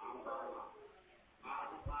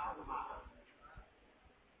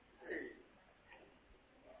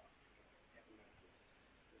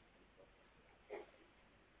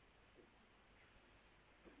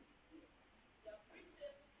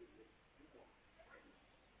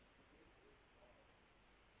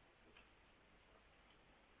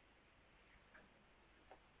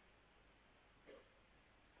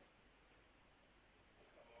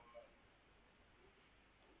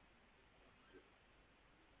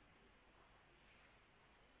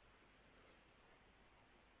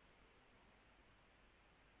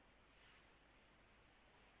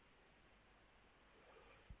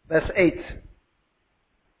 Verse 8.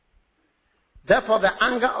 Therefore the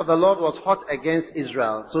anger of the Lord was hot against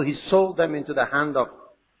Israel, so he sold them into the hand of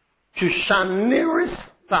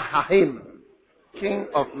Tushaneris-Tahahim, king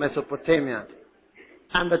of Mesopotamia.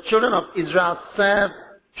 And the children of Israel served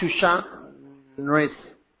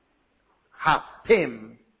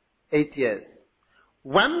Tushaneris-Tahim 8 years.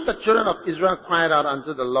 When the children of Israel cried out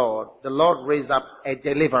unto the Lord raised up a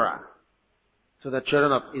deliverer to the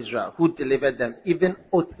children of Israel, who delivered them, even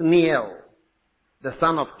Othniel, the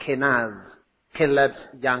son of Kenaz, Caleb's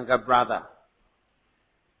younger brother.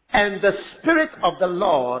 And the Spirit of the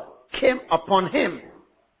Lord came upon him,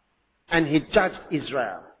 and he judged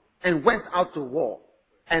Israel, and went out to war.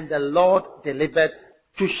 And the Lord delivered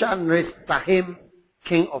Tushaneris-Tahim,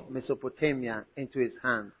 king of Mesopotamia, into his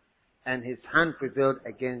hand. And his hand prevailed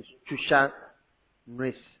against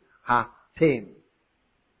Tushaneris-Tahim.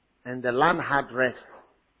 And the land had rest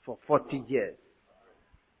for 40 years.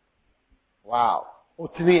 Wow.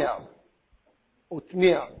 Othniel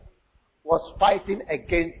was fighting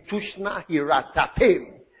against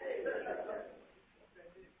Tushaneris-Tahim.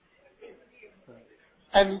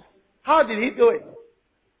 And how did he do it?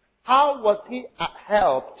 How was he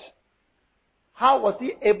helped? How was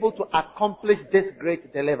he able to accomplish this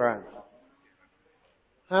great deliverance?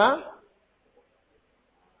 Huh?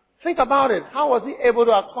 Think about it. How was he able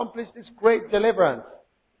to accomplish this great deliverance?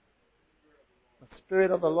 The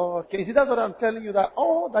Spirit of the Lord. Can you see, that's what I'm telling you, that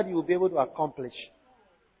all that you will be able to accomplish,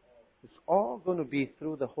 it's all going to be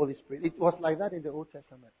through the Holy Spirit. It was like that in the Old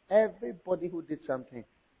Testament. Everybody who did something,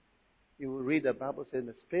 you will read the Bible saying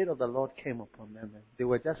the Spirit of the Lord came upon them. And they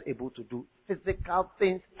were just able to do physical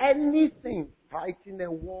things, anything, fighting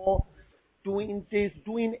a war, doing this,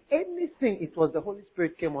 doing anything. It was the Holy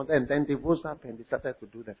Spirit came on them. Then they rose up and they started to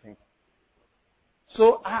do the thing.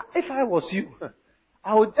 So if I was you,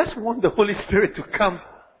 I would just want the Holy Spirit to come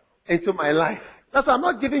into my life. That's why I'm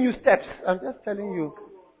not giving you steps. I'm just telling you.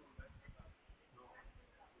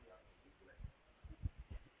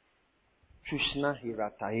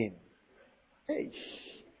 Tushaneris-Tahim. Hey.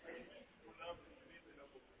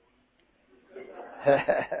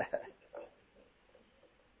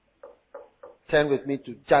 Turn with me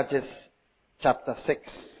to Judges chapter 6.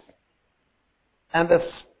 And the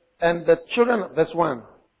children, verse 1.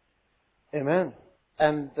 Amen.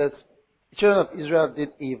 And the children of Israel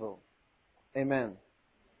did evil. Amen.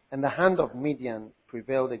 And the hand of Midian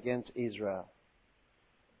prevailed against Israel.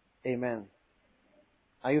 Amen.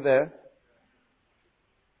 Are you there?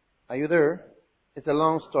 Are you there? It's a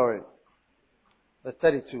long story. Verse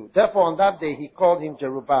 32. Therefore on that day he called him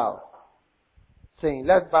Jerubbaal, saying,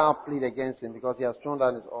 let Baal plead against him, because he has thrown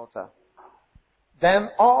down his altar. Then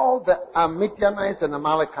all the Midianites and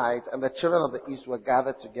Amalekites and the children of the east were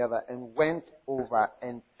gathered together and went over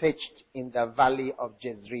and pitched in the valley of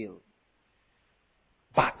Jezreel.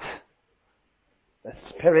 But the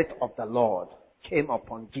Spirit of the Lord came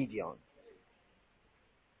upon Gideon,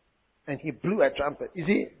 and he blew a trumpet. You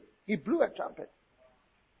see, he blew a trumpet.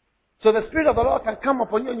 So the Spirit of the Lord can come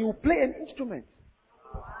upon you and you play an instrument.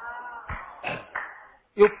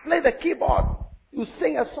 You play the keyboard. You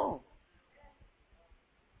sing a song.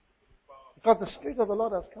 Because the Spirit of the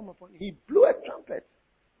Lord has come upon you. He blew a trumpet.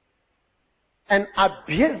 And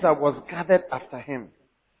Abiezer was gathered after him.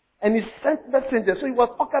 And he sent messengers. So he was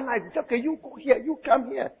organized. He said, okay, you go here, you come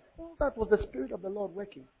here. All that was the Spirit of the Lord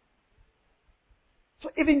working. So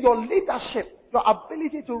even your leadership, your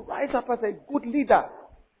ability to rise up as a good leader,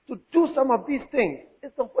 to do some of these things,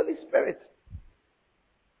 it's the Holy Spirit.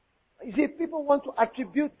 You see, people want to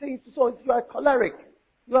attribute things. So if you are choleric,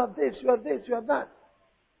 you are this, you are this, you are that.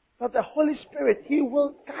 But the Holy Spirit, He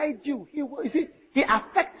will guide you. He He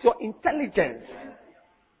affects your intelligence.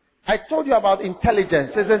 I told you about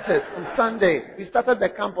intelligence, isn't it? On Sunday. We started the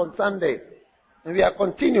camp on Sunday. And we are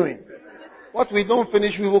continuing. What we don't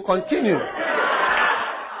finish, we will continue.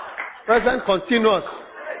 Present continuous.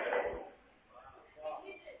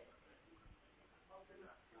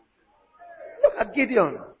 Look at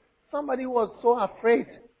Gideon. Somebody was so afraid.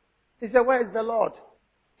 He said, where is the Lord?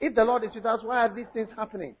 If the Lord is with us, why are these things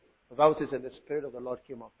happening? The Bible says that the Spirit of the Lord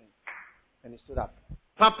came up and he stood up.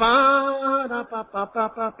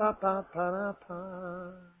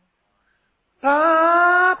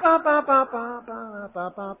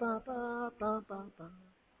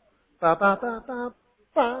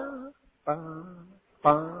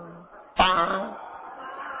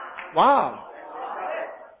 Wow.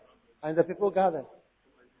 And the people gathered.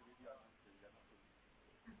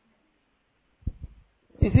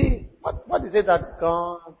 You see, what is it that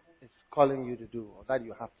God is calling you to do, or that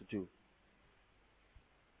you have to do?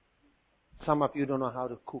 Some of you don't know how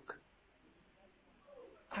to cook.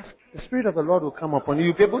 Ask The Spirit of the Lord will come upon you.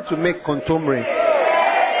 You'll be able to make contumely.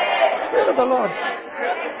 Spirit of the Lord.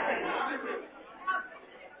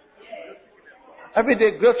 Every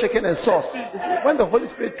day, grilled chicken and sauce. When the Holy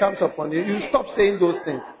Spirit comes upon you, you stop saying those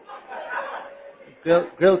things.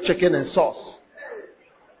 Grilled chicken and sauce.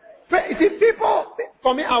 But you see, people,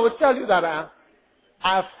 for me, I will tell you that I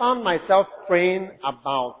have found myself praying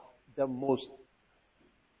about the most,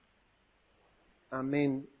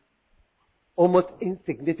 almost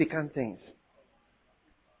insignificant things.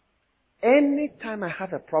 Anytime I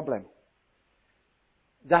have a problem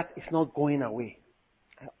that is not going away,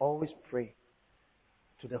 I always pray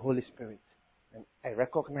to the Holy Spirit. And I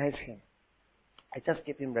recognize Him. I just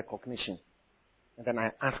give Him recognition. And then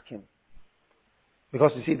I ask Him.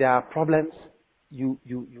 Because you see, there are problems you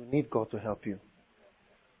need God to help you.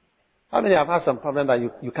 How many have had some problem that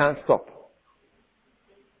you can't stop?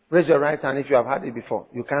 Raise your right hand if you have had it before.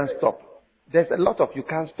 You can't stop. There's a lot of you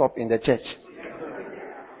can't stop in the church.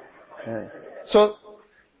 So,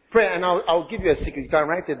 pray and I'll give you a secret. You can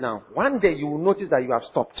write it down. One day you will notice that you have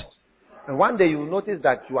stopped. And one day you will notice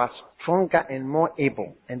that you are stronger and more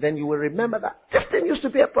able. And then you will remember that this thing used to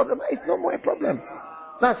be a problem. It's no more a problem.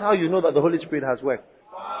 That's how you know that the Holy Spirit has worked.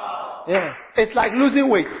 Yeah. It's like losing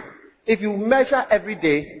weight. If you measure every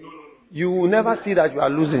day, you will never see that you are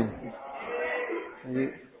losing.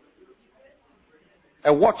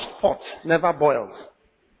 A watched pot never boils.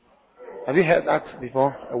 Have you heard that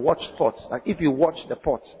before? A watched pot. Like if you watch the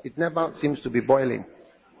pot, it never seems to be boiling.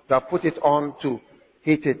 You have put it on to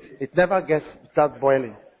heat it. It never starts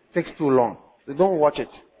boiling. It takes too long. So don't watch it.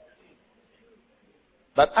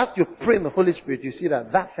 But as you pray in the Holy Spirit, you see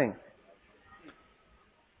that thing.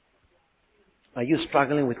 Are you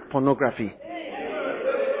struggling with pornography?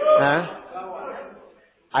 Huh?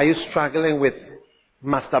 Are you struggling with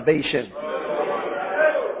masturbation?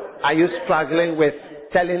 Are you struggling with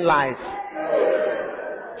telling lies?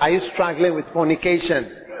 Are you struggling with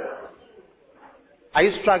fornication? Are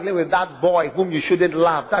you struggling with that boy whom you shouldn't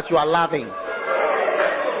love, that you are loving?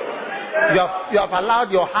 You have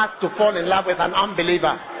allowed your heart to fall in love with an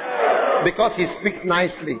unbeliever because he speaks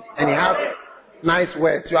nicely and he has nice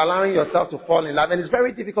words. You are allowing yourself to fall in love, and it's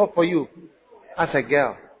very difficult for you as a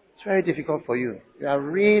girl. It's very difficult for you.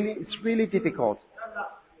 It's really difficult.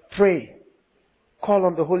 Pray. Call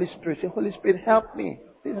on the Holy Spirit. Say, Holy Spirit, help me.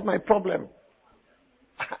 This is my problem.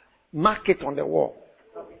 Mark it on the wall.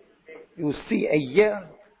 You will see a year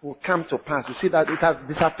will come to pass. You see that it has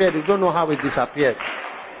disappeared. You don't know how it disappeared.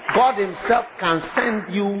 God Himself can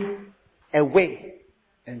send you away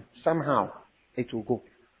and somehow it will go.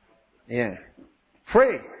 Yeah.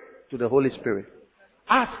 Pray to the Holy Spirit.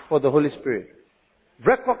 Ask for the Holy Spirit.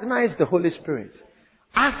 Recognize the Holy Spirit.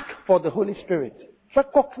 Ask for the Holy Spirit.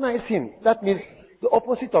 Recognize Him. That means the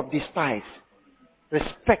opposite of despise.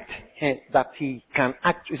 Respect Him that He can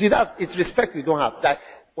act. You see, it's respect you don't have. That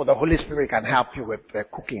the Holy Spirit can help you with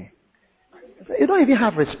cooking. You don't even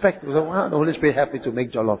have respect. So how the Holy Spirit help me to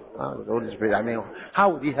make jollof? The Holy Spirit, how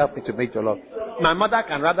would He help me to make jollof? My mother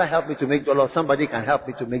can rather help me to make jollof. Somebody can help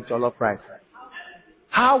me to make jollof rice.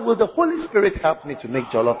 How will the Holy Spirit help me to make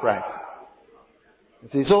jollof rice? You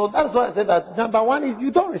see, so that's why I said that number one is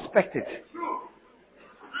you don't respect it.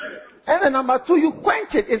 And then number two, you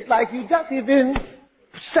quench it. It's like you just even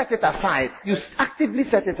set it aside. You actively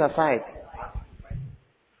set it aside.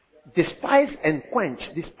 Despise and quench.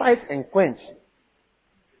 Despise and quench.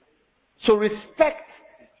 So respect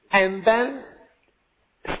and then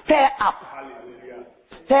stir up.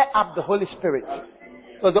 Stir up the Holy Spirit.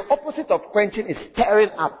 So the opposite of quenching is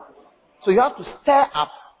stirring up. So you have to stir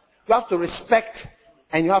up. You have to respect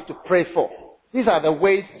and you have to pray for. These are the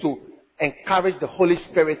ways to encourage the Holy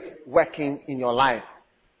Spirit working in your life.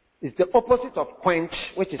 It's the opposite of quench,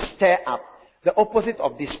 which is stir up. The opposite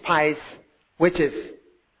of despise, which is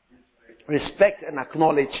respect and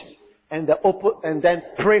acknowledge, and then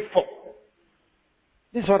pray for.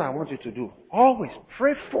 This is what I want you to do. Always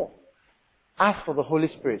pray for. Ask for the Holy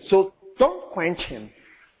Spirit. So don't quench Him.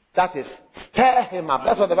 That is, stir Him up.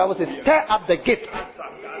 That's what the Bible says. Stir up the gift.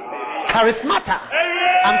 Charismata.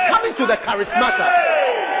 I'm coming to the charismata.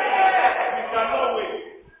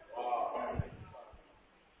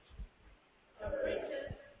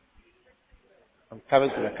 I'm coming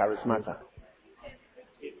to the charismata.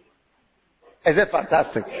 Is it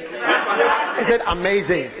fantastic? Is it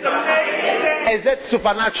amazing? Is it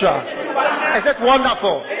supernatural? Is it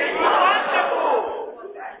wonderful?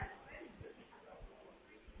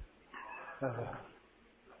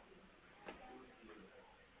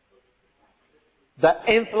 The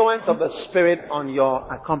influence of the Spirit on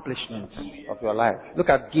your accomplishments of your life. Look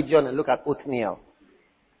at Gideon and look at Othniel.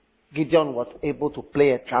 Gideon was able to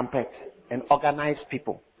play a trumpet and organize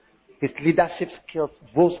people. His leadership skills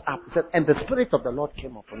rose up. He said, and the Spirit of the Lord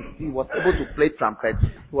came upon him. He was able to play trumpet.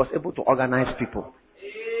 He was able to organize people.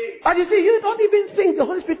 But you see, you don't even think the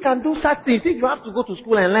Holy Spirit can do such things. You think you have to go to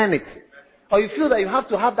school and learn it. Or you feel that you have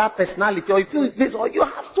to have that personality. Or you feel this. Or you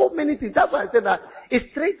have so many things. That's why I said that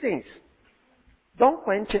it's three things. Don't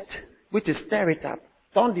quench it, which is stir it up.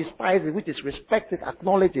 Don't despise it, which is respect it,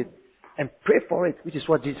 acknowledge it. And pray for it, which is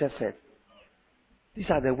what Jesus said. These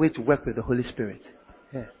are the ways to work with the Holy Spirit.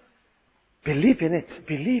 Yeah. Believe in it.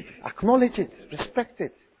 Believe. Acknowledge it. Respect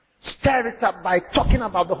it. Stir it up by talking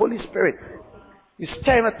about the Holy Spirit. You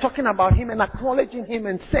stir it, talking about Him and acknowledging Him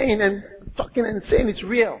and saying and talking and saying it's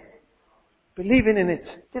real. Believing in it.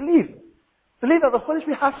 Believe. Believe that the Holy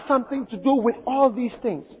Spirit has something to do with all these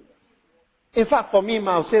things. In fact, for me,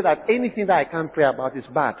 I'll say that anything that I can't pray about is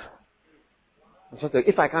bad. So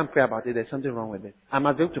if I can't pray about it, there's something wrong with it. I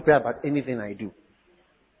must be able to pray about anything I do.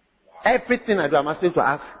 Everything I do, I must be able to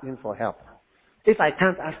ask Him for help. If I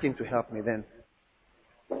can't ask Him to help me, then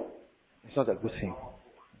it's not a good thing.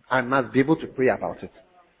 I must be able to pray about it.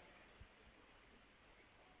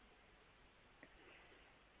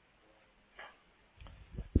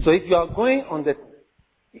 So if you are going on the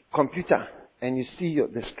computer and you see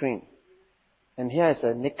the screen, and here is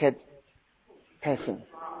a naked person,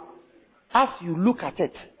 as you look at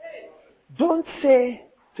it, don't say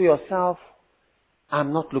to yourself,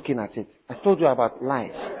 I'm not looking at it. I told you about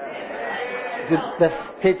lies. The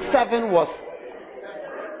page 7 was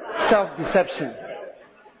self-deception.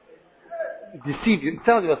 Deceive you.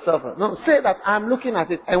 Tell yourself. No, say that I'm looking at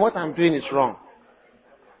it and what I'm doing is wrong.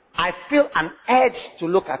 I feel an urge to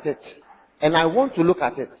look at it. And I want to look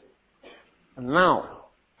at it. And now,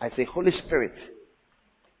 I say, Holy Spirit,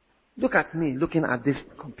 look at me looking at this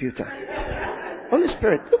computer. Holy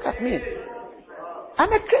Spirit, look at me.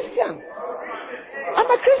 I'm a Christian.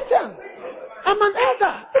 I'm an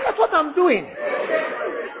elder. Look at what I'm doing.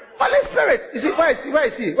 Holy Spirit. You see, where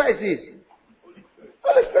is he?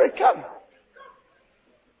 Holy Spirit, come.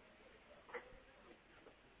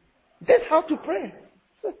 That's how to pray.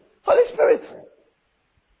 Holy Spirit,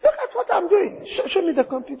 look at what I'm doing. Show me the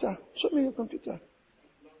computer. Show me your computer.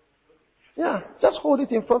 Yeah, just hold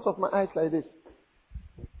it in front of my eyes like this.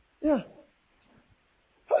 Yeah.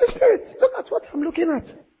 Holy Spirit, look at what I'm looking at.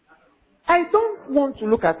 I don't want to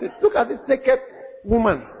look at it. Look at this naked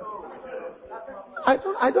woman. I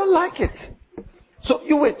don't like it. So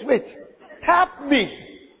you wait. Help me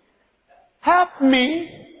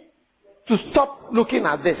to stop looking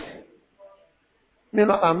at this.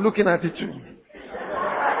 Meanwhile, I'm looking at it too.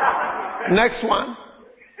 Next one.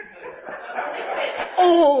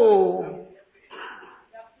 Oh.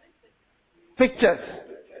 Pictures.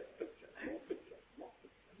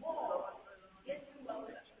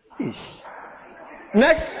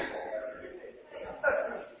 Next.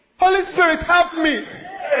 Holy Spirit, help me.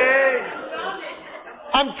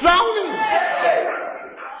 I'm drowning.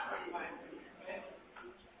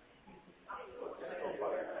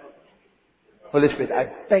 Holy Spirit,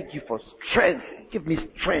 I beg you for strength. Give me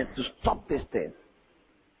strength to stop this thing.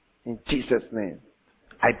 In Jesus' name.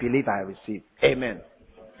 I believe I receive. Amen.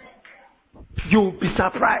 You'll be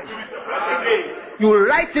surprised. You'll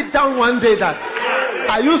write it down one day that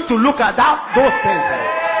I used to look at those things.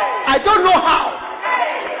 I don't know how.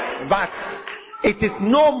 But it is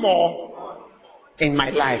no more in my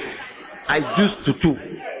life. I used to do.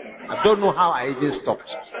 I don't know how I even stopped.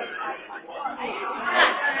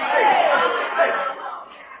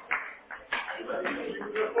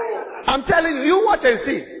 I'm telling you, you watch and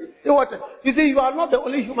see. You see, you are not the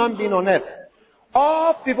only human being on earth.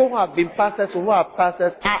 All people who have been pastors or who are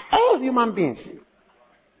pastors are all human beings.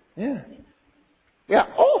 Yeah. We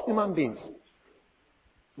are all human beings.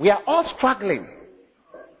 We are all struggling.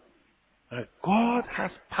 But God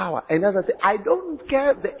has power. And as I say, I don't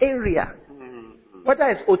care the area. Whether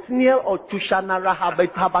it's Othniel or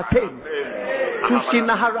Tushanarahabatem.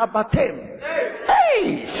 Tushinaharabatem.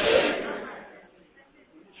 Hey!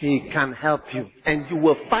 He can help you. And you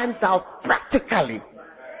will find out practically.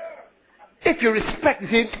 If you respect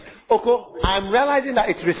him, okay, I'm realizing that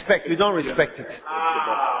it's respect. We don't respect it.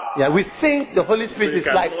 Yeah, we think the Holy Spirit is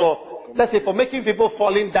like let's say for making people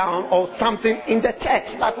falling down or something in the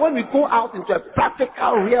church. Like when we go out into a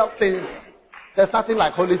practical, real thing, there's nothing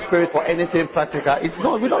like Holy Spirit for anything practical. It's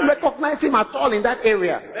not. We don't recognize him at all in that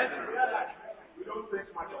area. We don't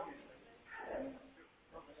think much of him.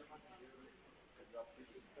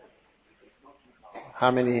 How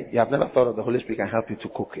many, you have never thought of the Holy Spirit can help you to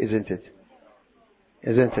cook, isn't it?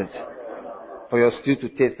 Isn't it? For your stew to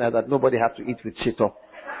taste now that nobody has to eat with shit up.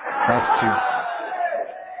 That's true.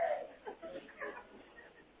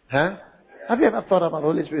 Huh? Have you ever thought about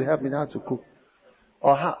Holy Spirit help me how to cook?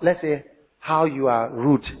 Or how, let's say, how you are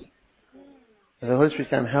rude. The Holy Spirit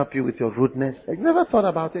can help you with your rudeness. Have you never thought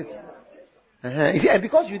about it? You see, and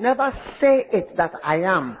because you never say it that I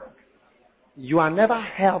am, you are never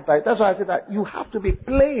helped by it. That's why I said that you have to be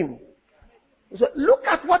plain. So look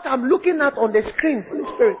at what I'm looking at on the screen, Holy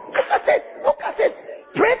Spirit. Look at it. Look at it.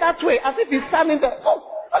 Pray that way as if he's standing there. Oh,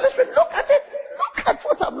 Holy Spirit, look at it. Look at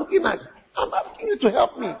what I'm looking at. I'm asking you to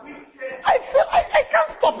help me. I feel I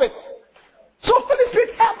can't stop it. So Holy Spirit,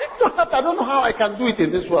 help. If not help, I don't know how I can do it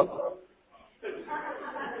in this world.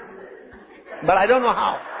 But I don't know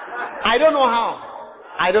how. I don't know how.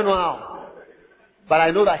 I don't know how. But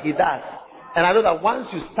I know that he does. And I know that once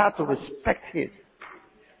you start to respect it.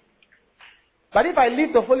 But if I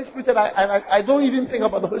leave the Holy Spirit and I don't even think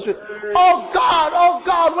about the Holy Spirit. Oh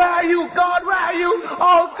God, where are you? God, where are you?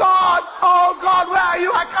 Oh God, where are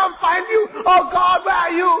you? I can't find you. Oh God, where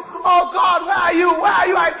are you? Oh God, where are you? Where are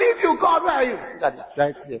you? I need you. God, where are you? That is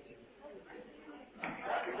right here.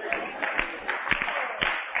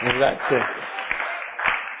 Right here.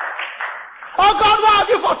 Oh God, why have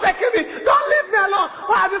you forsaken me? Don't leave me alone.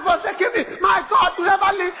 Why have you forsaken me? My God, you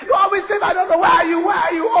never leave. You always say, I don't know, where are you? Where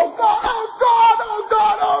are you? Oh God, oh God, oh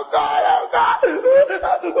God, oh God, oh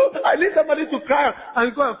God. I need somebody to cry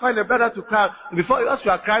and go and find a brother to cry. Before as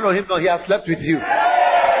you are crying on him, no, he has slept with you.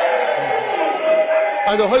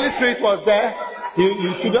 And the Holy Spirit was there.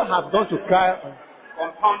 You shouldn't have gone to cry.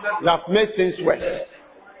 You have made things worse.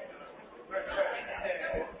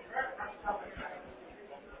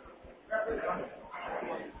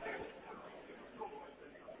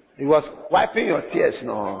 He was wiping your tears,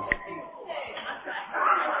 no.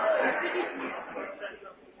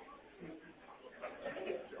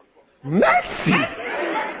 Mercy!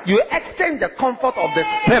 You exchange the comfort of the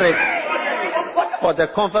Spirit for the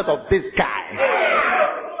comfort of this guy.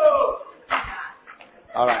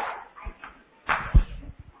 Alright.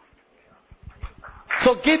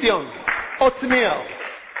 So Gideon, Othniel,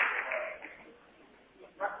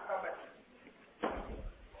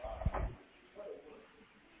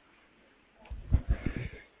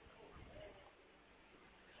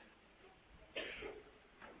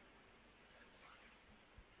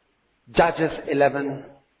 Judges 11,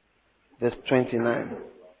 verse 29.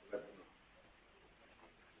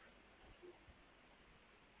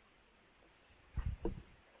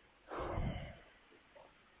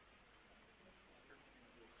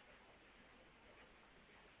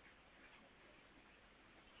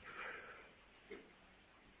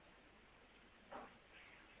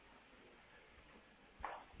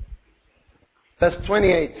 Verse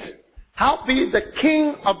 28. Howbeit the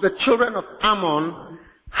king of the children of Ammon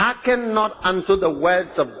hearkened not unto the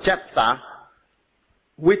words of Jephthah,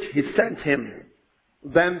 which he sent him.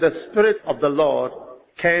 Then the Spirit of the Lord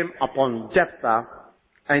came upon Jephthah,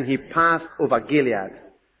 and he passed over Gilead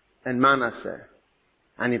and Manasseh,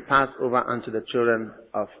 and he passed over unto the children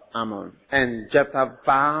of Ammon. And Jephthah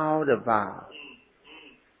vowed a vow,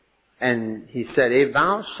 and he said, If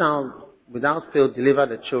thou shalt without fail deliver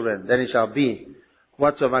the children, then it shall be,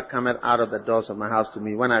 whatsoever cometh out of the doors of my house to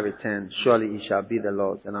me, when I return, surely it shall be the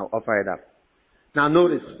Lord's, and I'll offer it up. Now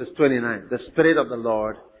notice verse 29. The Spirit of the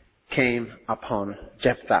Lord came upon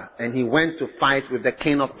Jephthah, and he went to fight with the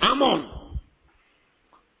king of Ammon.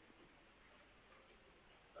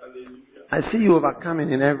 I see you overcoming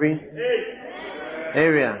in every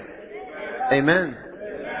area. Amen.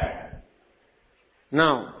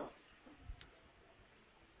 Now,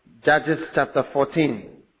 Judges chapter 14.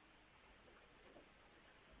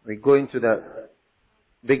 We're going to the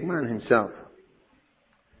big man himself.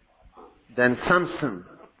 Then Samson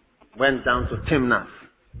went down to Timnath,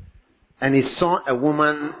 and he saw a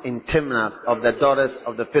woman in Timnath of the daughters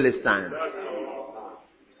of the Philistines.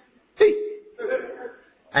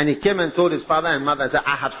 And he came and told his father and mother, said,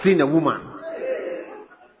 I have seen a woman.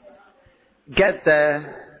 Get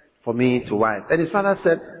there for me to wife. And his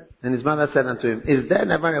mother said unto him, Is there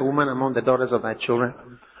never a woman among the daughters of thy children,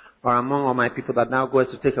 or among all my people, that now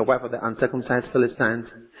goest to take a wife of the uncircumcised Philistines?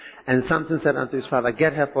 And Samson said unto his father,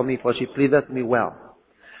 Get her for me, for she pleaseth me well.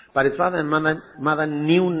 But his father and mother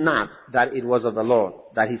knew not that it was of the Lord,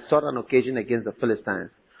 that he sought an occasion against the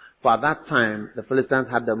Philistines. For at that time the Philistines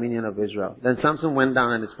had dominion of Israel. Then Samson went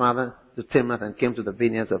down and his father to Timnath, and came to the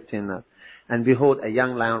vineyards of Timnath. And behold, a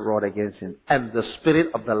young lion roared against him. And the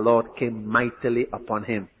Spirit of the Lord came mightily upon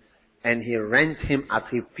him. And he rent him as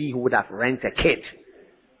if he would have rent a kid.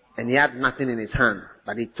 And he had nothing in his hand.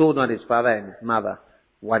 But he told not his father and his mother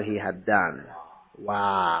what he had done.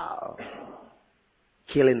 Wow.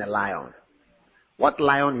 Killing a lion. What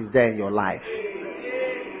lion is there in your life?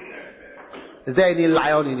 Is there any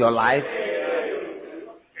lion in your life?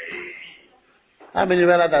 I mean,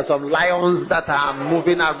 whether there's some lions that are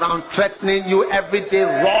moving around, threatening you every day,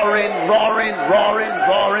 roaring.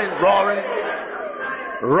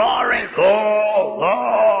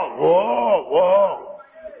 Whoa.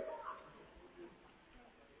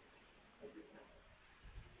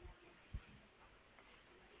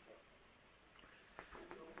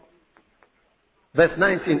 Verse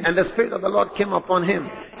 19, and the Spirit of the Lord came upon him,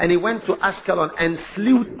 and he went to Ashkelon and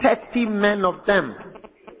slew 30 men of them,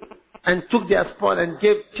 and took their spoil and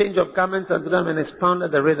gave change of garments unto them and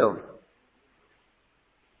expounded the riddle.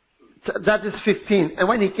 That is 15. And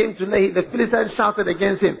when he came to Lehi, the Philistines shouted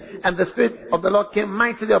against him, and the Spirit of the Lord came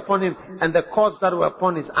mightily upon him, and the cords that were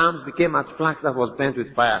upon his arms became as flax that was burnt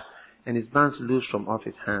with fire, and his bands loosed from off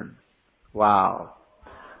his hands. Wow.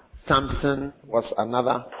 Samson was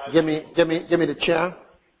another. Give me the chair.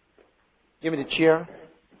 Give me the chair.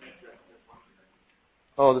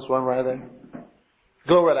 Oh, this one right there.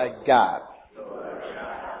 Glory to God.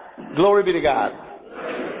 Glory be to God.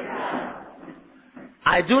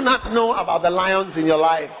 I do not know about the lions in your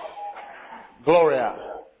life. Gloria.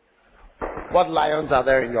 What lions are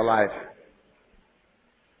there in your life?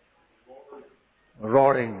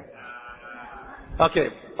 Roaring. Okay.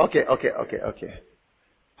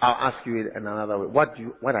 I'll ask you in another way. What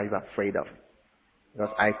are you afraid of?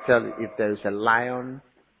 Because I tell you, if there is a lion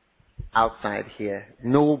outside here,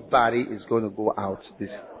 nobody is going to go out this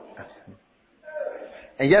afternoon.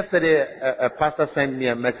 And yesterday, a pastor sent me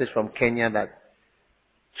a message from Kenya that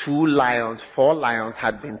 4 lions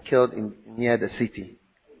had been killed near the city.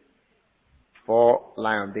 4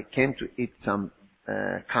 lions. They came to eat some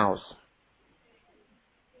cows.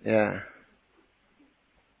 Yeah.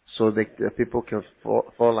 So the people killed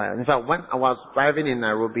 4 lions. In fact, when I was driving in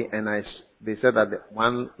Nairobi, and they said that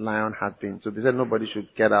 1 lion had been. So they said nobody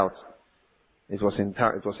should get out. It was in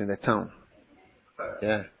the town.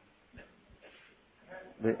 Yeah.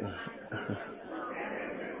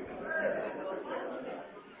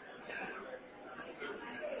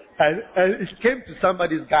 And it came to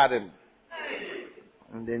somebody's garden,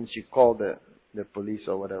 and then she called the police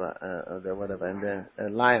or whatever, and then a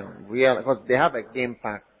lion, because they have a game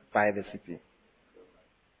park by the city.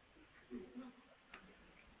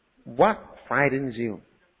 What frightens you?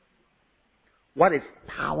 What is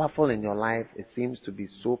powerful in your life? It seems to be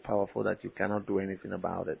so powerful that you cannot do anything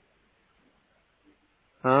about it.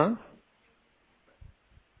 Huh?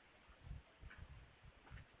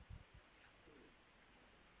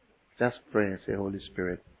 Just pray and say, Holy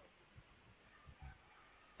Spirit.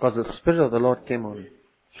 Because the Spirit of the Lord came on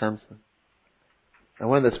Samson. And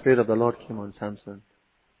when the Spirit of the Lord came on Samson,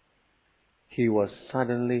 he was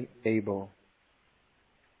suddenly able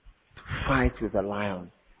to fight with the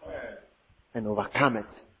lion and overcome it.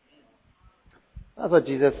 That's what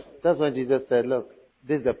Jesus said, look,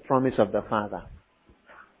 this is the promise of the Father,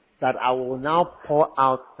 that I will now pour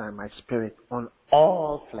out my Spirit on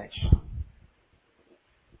all flesh.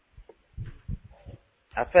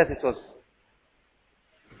 At first it was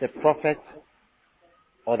the prophet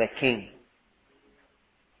or the king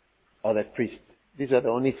or the priest. These are the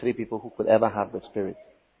only 3 people who could ever have the Spirit.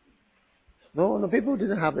 No, people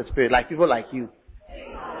didn't have the Spirit. Like people like you.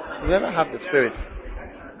 You never have the Spirit.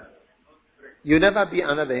 You never be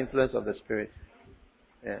under the influence of the Spirit.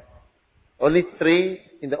 Yeah. Only 3,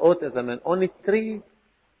 in the Old Testament, only 3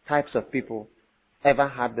 types of people ever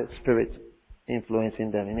had the Spirit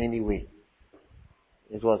influencing them in any way.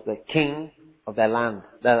 It was the king of the land,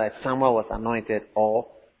 that like Samuel was anointed, or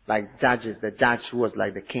like judges, the judge who was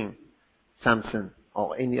like the king, Samson,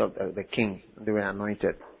 or any of the kings, they were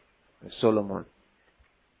anointed, Solomon.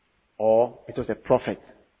 Or it was a prophet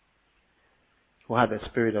who had the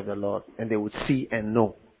Spirit of the Lord, and they would see and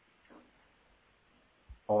know.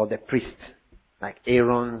 Or the priest, like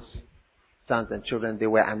Aaron's sons and children, they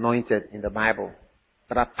were anointed in the Bible.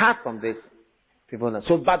 But apart from this, people don't.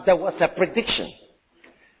 So, but there was a prediction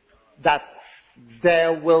that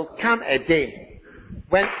there will come a day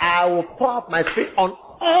when I will pour out my Spirit on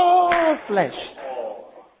all flesh.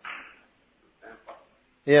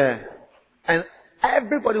 Yeah. And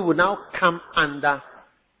everybody will now come under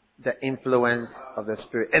the influence of the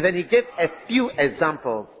Spirit. And then he gave a few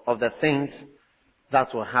examples of the things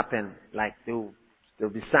that will happen. Like there will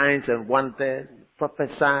be signs and wonders,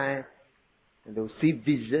 prophesy, and they will see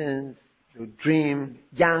visions, they will dream,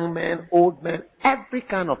 young men, old men, every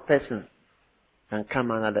kind of person can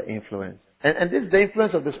come under the influence. And this is the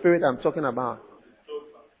influence of the Spirit I'm talking about.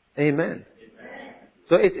 Amen.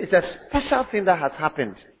 So it's a special thing that has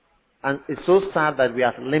happened. And it's so sad that we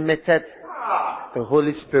have limited the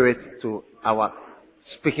Holy Spirit to our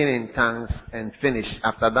speaking in tongues and finish.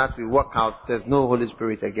 After that, we walk out. There's no Holy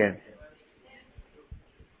Spirit again.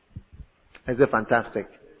 Is it fantastic?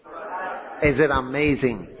 Is it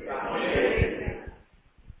amazing?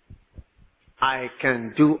 I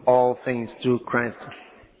can do all things through Christ.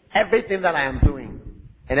 Everything that I am doing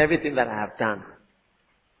and everything that I have done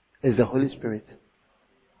is the Holy Spirit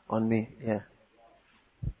on me. Yeah.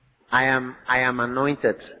 I am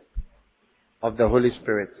anointed of the Holy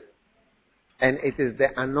Spirit. And it is the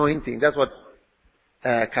anointing. That's what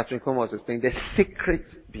Catherine Coleman was explaining. The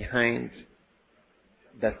secret behind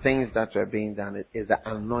the things that were being done is the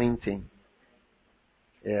anointing.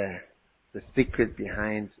 Yeah. The secret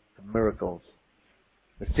behind the miracles.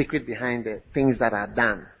 The secret behind the things that are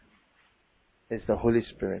done is the Holy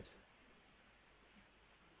Spirit.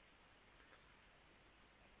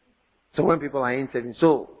 So when people are interviewing,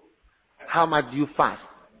 so how much do you fast?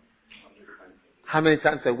 How many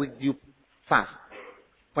times a week do you fast?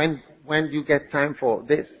 When do you get time for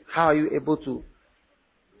this? How are you able to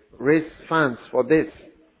raise funds for this?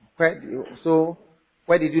 Where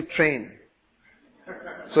did you train?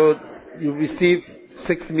 So you received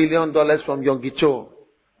 $6 million from Yonggi Cho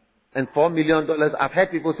and $4 million. I've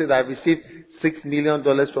heard people say that I've received $6 million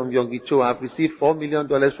from Yonggi Cho. I've received $4 million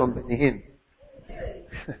from Benny Hinn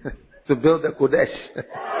to build the Kodesh.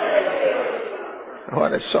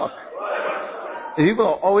 What a shock. People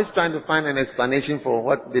are always trying to find an explanation for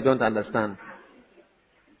what they don't understand.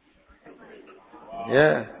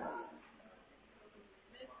 Yeah.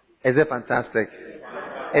 Is it fantastic?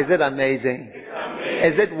 Is it amazing?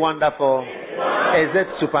 Is it wonderful? Is it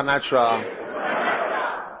supernatural?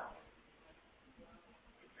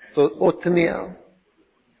 So Othniel,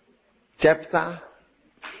 Jephthah,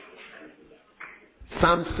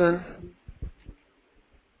 Samson,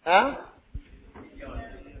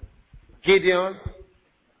 Gideon,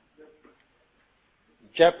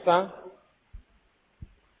 Jephthah,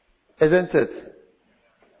 isn't it?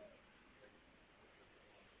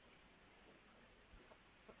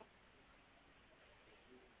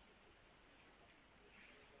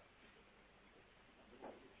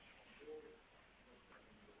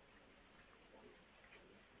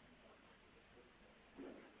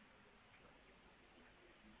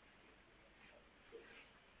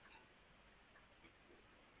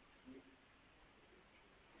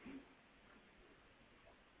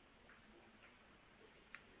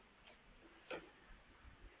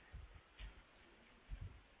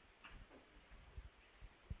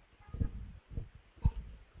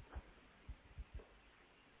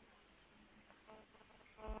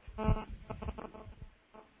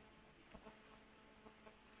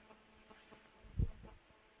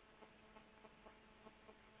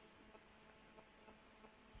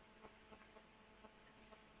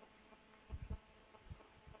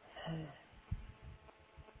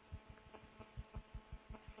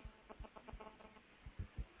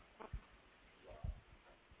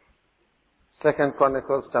 Second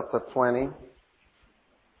Chronicles chapter 20,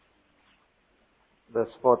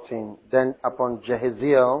 verse 14. Then upon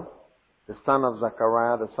Jehaziel, the son of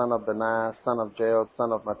Zechariah, the son of Benaiah, son of Jael,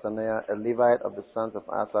 son of Mattaniah, a Levite of the sons of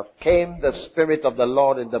Asaph, came the Spirit of the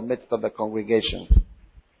Lord in the midst of the congregation.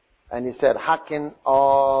 And he said, Hearken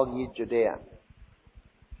all ye Judea,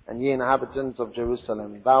 and ye inhabitants of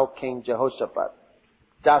Jerusalem, thou King Jehoshaphat,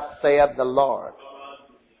 thus saith the Lord,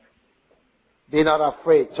 be not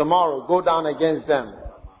afraid. Tomorrow go down against them.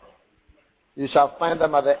 You shall find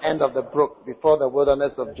them at the end of the brook before the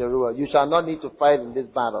wilderness of Jeruel. You shall not need to fight in this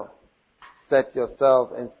battle. Set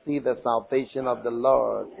yourself and see the salvation of the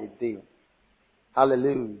Lord with thee.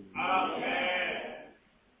 Hallelujah. Amen.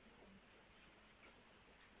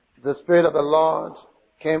 The Spirit of the Lord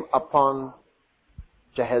came upon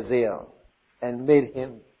Jehaziel and made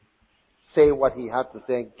him say what he had to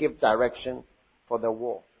say, give direction for the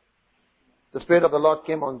war. The Spirit of the Lord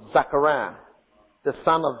came on Zechariah, the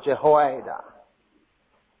son of Jehoiada.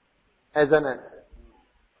 Isn't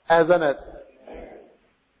it?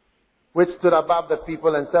 Which stood above the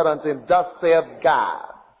people and said unto him, Thus saith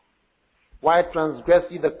God, why transgress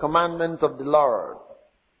ye the commandments of the Lord,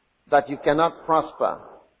 that you cannot prosper,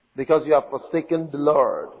 because you have forsaken the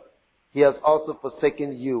Lord. He has also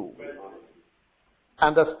forsaken you.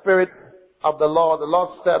 And the Spirit of the Lord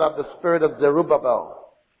stirred up the spirit of Zerubbabel,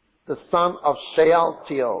 the son of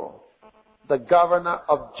Shealtiel, the governor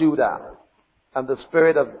of Judah, and the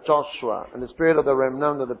spirit of Joshua, and the spirit of the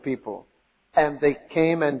remnant of the people. And they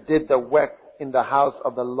came and did the work in the house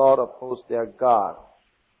of the Lord of hosts their God.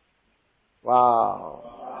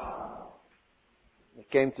 Wow. They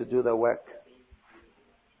came to do the work.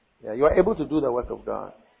 You are able to do the work of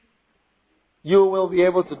God. You will be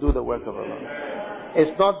able to do the work of the Lord.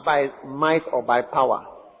 It's not by might or by power.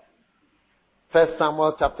 1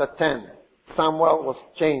 Samuel chapter 10. Samuel was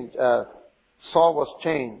changed. Saul was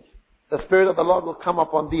changed. The Spirit of the Lord will come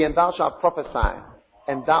upon thee, and thou shalt prophesy,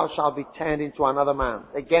 and thou shalt be turned into another man.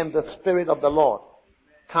 Again, the Spirit of the Lord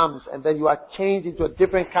comes, and then you are changed into a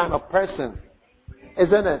different kind of person.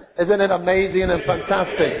 Isn't it? Isn't it amazing and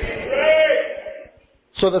fantastic?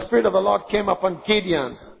 So the Spirit of the Lord came upon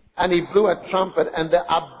Gideon, and he blew a trumpet, and the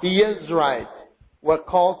Abiezrites were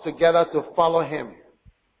called together to follow him.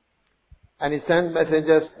 And he sent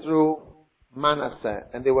messengers through Manasseh,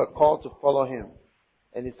 and they were called to follow him.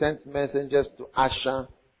 And he sent messengers to Asher,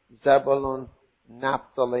 Zebulun,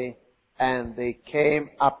 Naphtali, and they came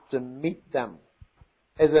up to meet them.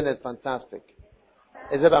 Isn't it fantastic?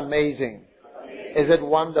 Is it amazing? Is it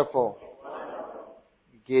wonderful?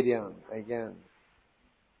 Gideon, again.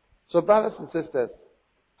 So brothers and sisters,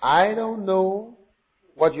 I don't know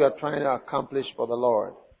what you are trying to accomplish for the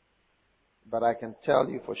Lord, but I can tell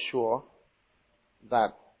you for sure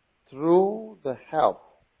that through the help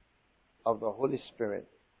of the Holy Spirit,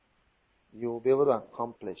 you will be able to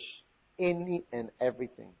accomplish any and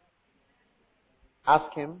everything.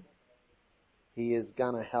 Ask Him. He is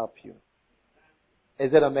going to help you.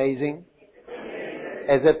 Is it amazing?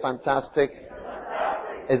 Is it fantastic?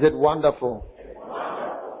 Is it wonderful?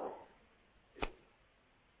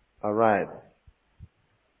 All right.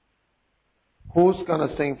 Who's going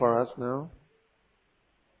to sing for us now?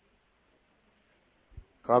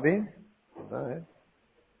 Kobe? All right.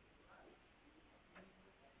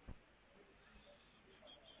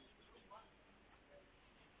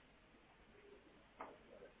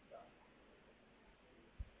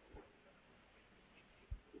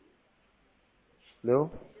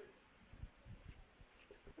 Lou?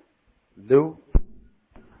 Lou?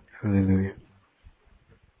 Hallelujah.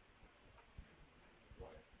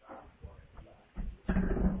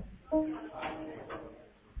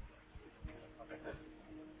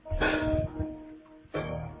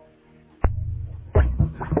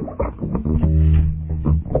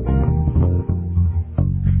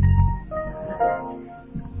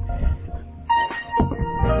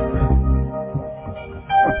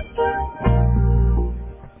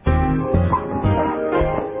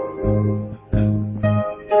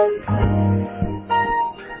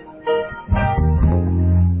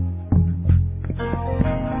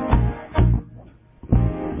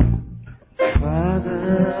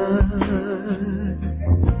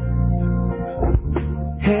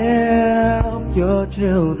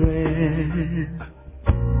 Children,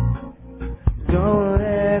 don't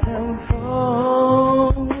let them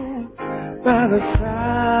fall by the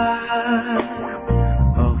side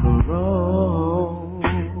of the road,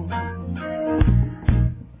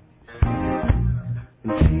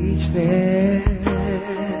 and teach them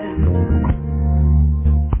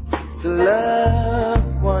to love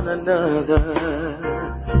one another,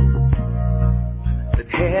 that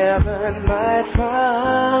heaven might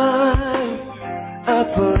find a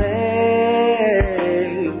place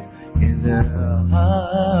in their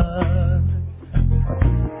heart.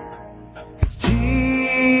 Jesus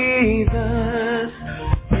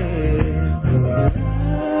is the love.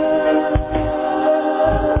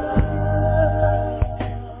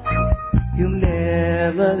 He'll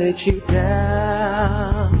never let you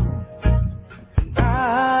down.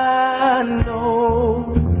 I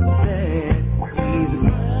know that He's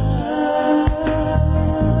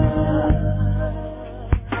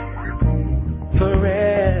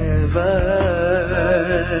forever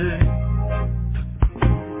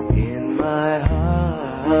in my heart.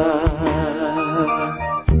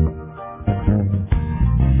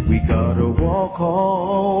 We gotta walk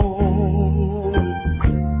on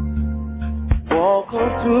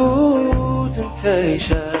through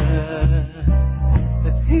temptation.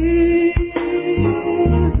 But His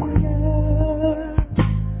love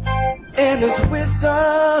and His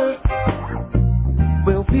wisdom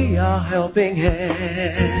will be our helping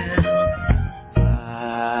hand. I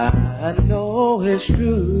know His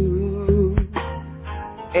truth,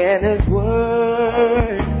 and His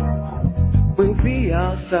word will be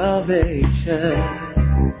our salvation.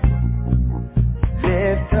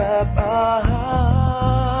 Lift up our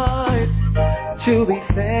hearts to be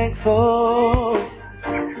thankful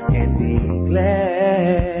and be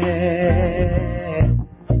glad.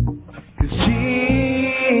 'Cause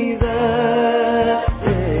Jesus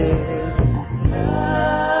is love.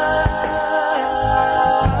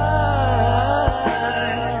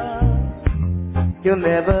 He'll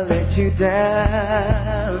never let you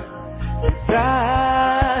down. 'Cause I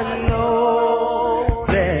know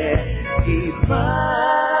that He's mine.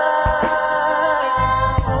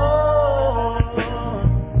 Oh,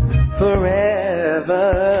 forever.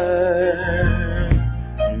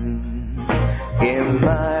 In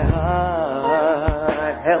my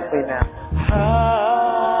heart, help me now. Heart,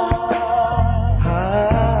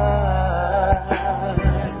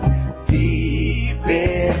 deep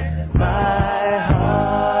in my heart.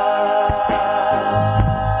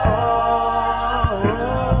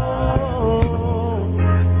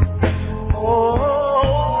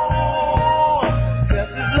 Cause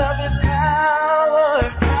His love is power,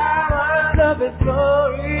 love is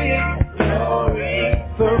glory,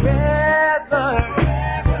 forever.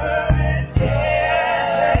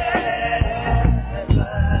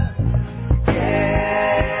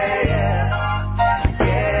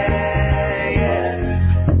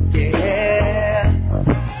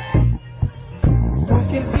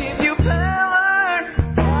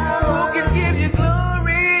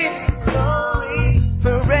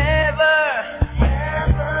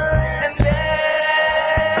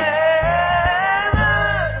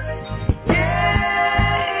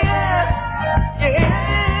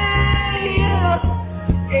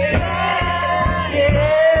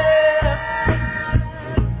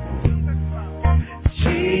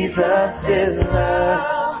 Jesus is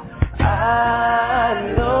love,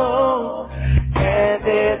 I know, and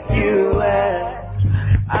if you ask,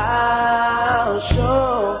 I'll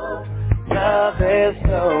show. Love is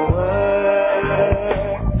the word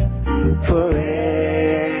forever.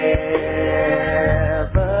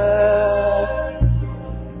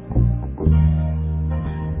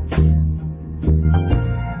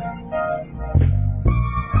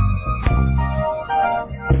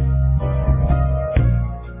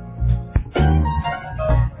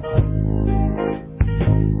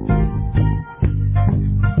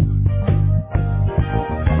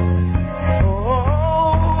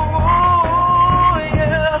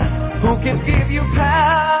 Who can give you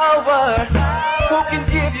power? Who can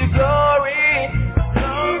give you glory?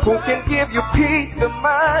 Who can give you peace of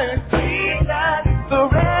mind? Jesus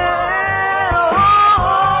forever.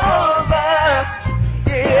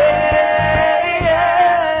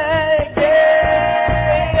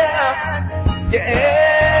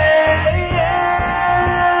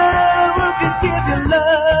 Who can give you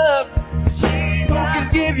love? Who can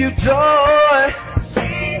give you joy?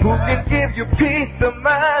 Who can give you peace of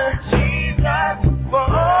mind? Jesus. Oh,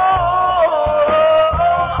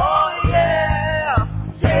 yeah.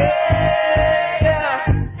 Yeah.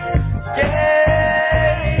 Yeah.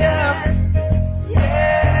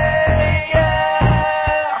 Yeah.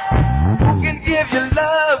 Who can give you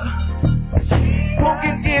love? Who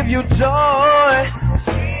can give you joy?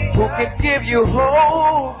 Who can give you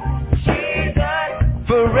hope? Jesus.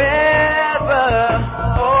 Forever.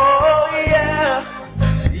 Oh, yeah.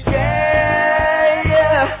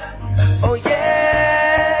 Oh yeah.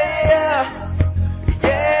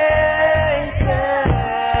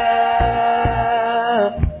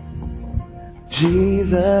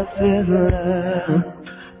 Jesus is love,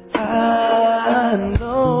 I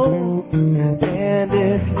know, and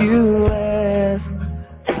if you ask,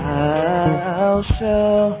 I'll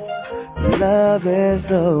show. Love is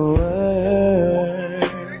the word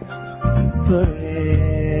forever.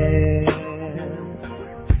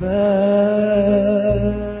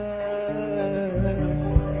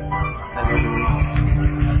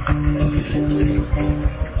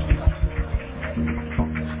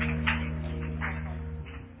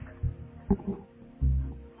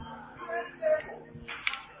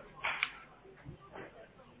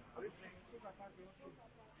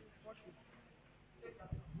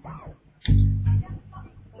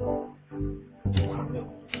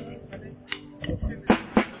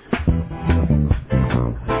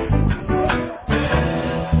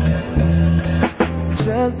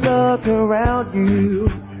 Just look around you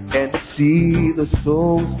and see the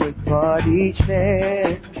souls take part each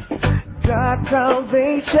day. God's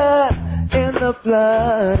salvation in the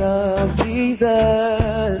blood of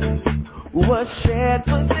Jesus was shed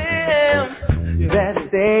for them that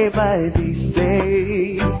they might be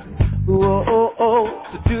saved. Oh, oh, oh,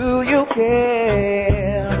 so do you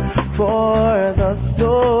care for the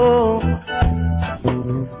soul?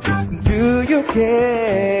 Do you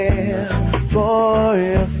care for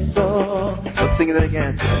your soul? Let's sing it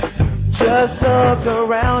again. Just look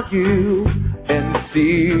around you and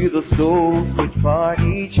see the souls which part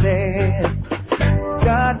each day.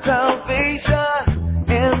 God's salvation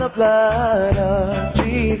in the blood of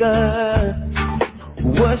Jesus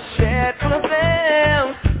was shed for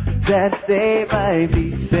them that they might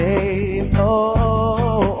be saved.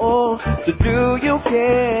 Oh, so do you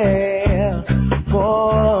care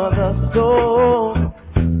for the soul?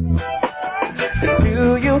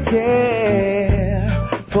 Do you care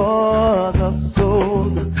for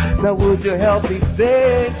Now would you help me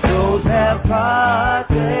sing? Souls have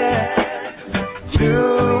parted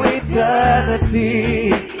to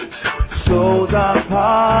eternity. Souls are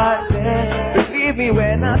parted. Believe me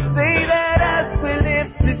when I say that as we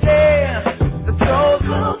live today, the souls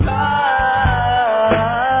will part.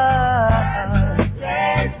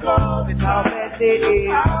 With how many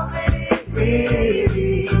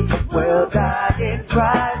really will die in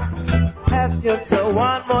Christ? Ask yourself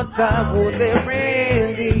one more time, will they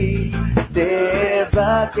really live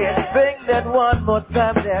again? Sing that one more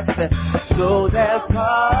time, that's the souls have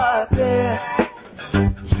parted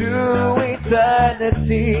to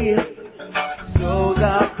eternity. Souls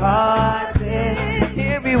are parted.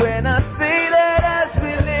 Hear me when I say that as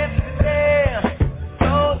we live today,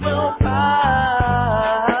 souls will part.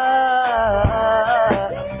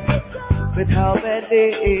 But how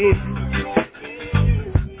many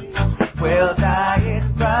will die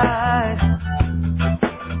in Christ?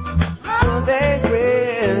 Will they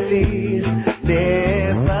really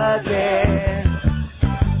live again?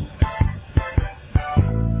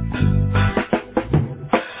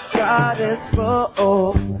 God is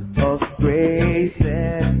full of grace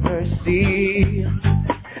and mercy,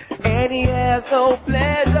 and He has no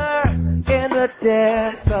pleasure in the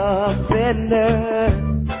death of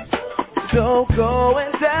sinners. So go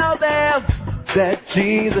and tell them that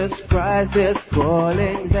Jesus Christ is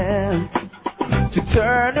calling them to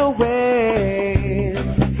turn away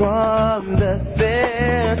from the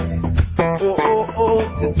sin.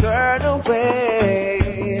 To turn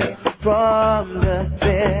away from the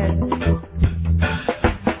sin.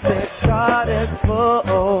 That God is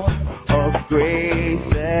full of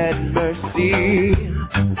grace and mercy,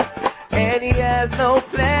 and He has no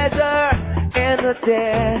pleasure in the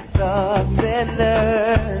death of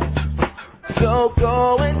sinners. So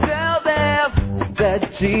go and tell them that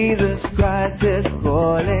Jesus Christ is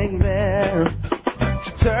calling them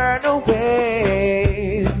to turn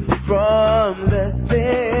away from the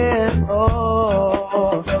sin.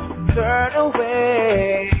 Oh, turn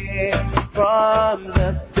away from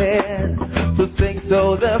the sin. So sing,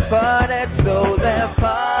 so the parted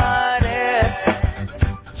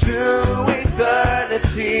to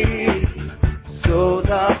eternity. So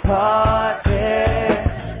the parted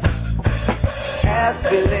as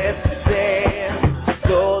we live today,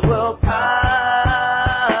 souls will pass.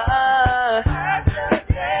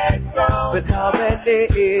 But how many,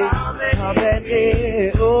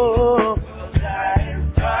 oh,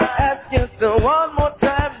 ask yourself one more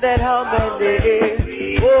time that how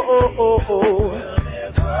many, oh.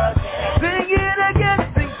 Sing it again,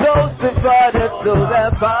 sing souls departed, souls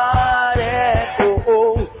have parted,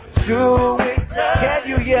 oh. Can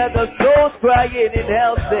you hear the souls crying in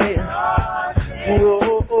hell saying,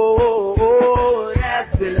 oh,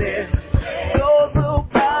 that's the list. Souls will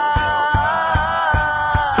pass.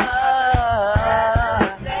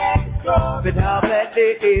 But how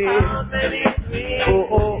many,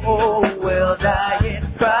 oh, will die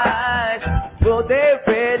in Christ? Will they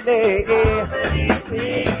really?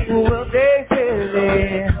 Will they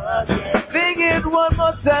really? Sing it one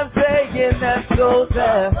more time, saying that souls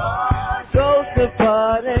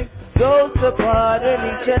departing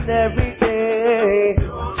each and every day.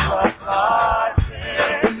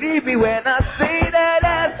 Believe me when I say that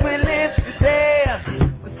as we live today,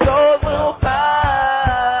 the soul will pass.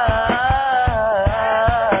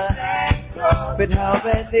 But how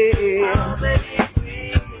many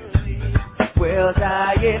will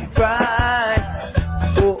die in Christ?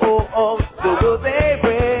 Oh, so will they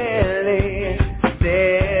really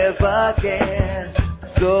live again?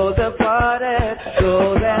 So the parted to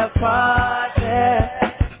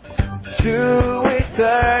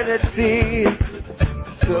eternity.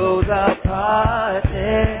 So the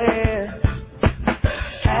parted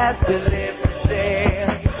as we live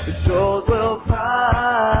today, the souls will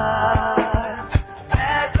part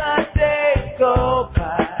as the days go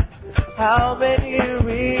by. How many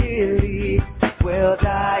really will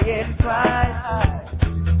die in Christ?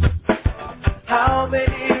 How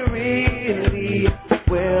many really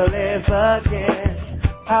will live again?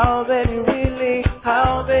 How many really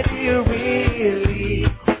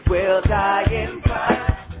will die in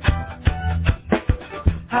Christ?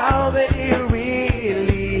 How many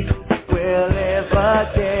really will live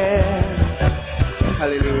again?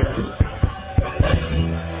 Hallelujah.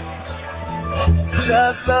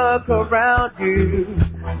 Just look around you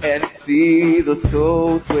and see the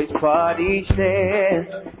souls which part each day.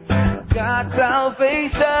 Got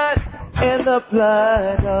salvation in the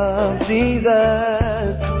blood of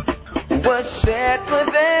Jesus, was shed for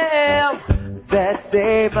them that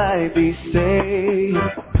they might be saved.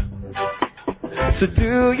 So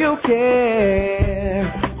do you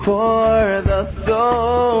care for the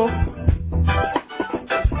soul?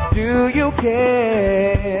 Do you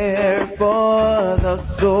care for the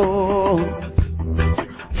soul?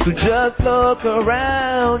 So just look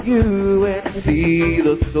around you and see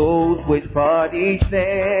the souls which part each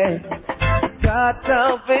there. Got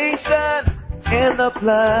salvation in the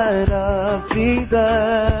blood of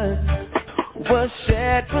Jesus, was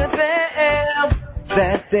shed for them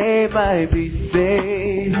that they might be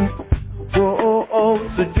saved. Oh, oh, oh,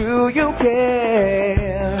 so do you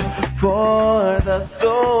care for the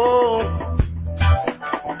soul?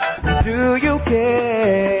 Do you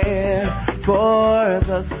care for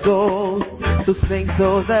the soul? So sing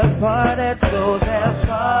souls that parted, souls that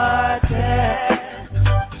parted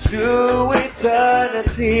to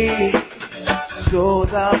eternity. Souls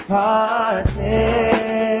are parted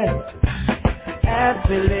as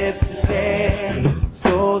we live today.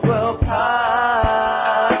 Souls will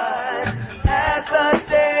part as the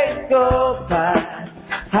days go by.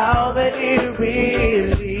 How many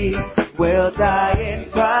really will die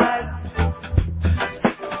in Christ?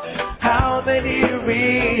 How many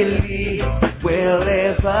really will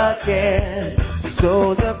live again?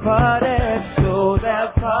 Souls are parted, souls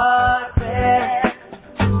are parted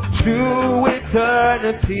to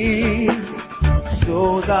eternity.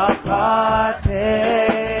 Souls are parted,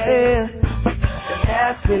 and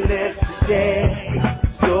as we live today,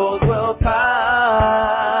 souls will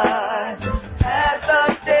part as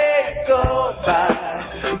the days go by.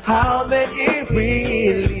 How many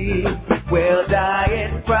really will die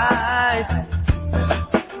in Christ?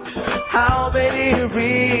 How many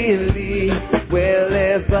really will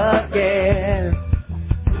live again?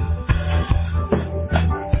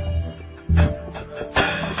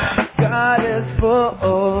 God is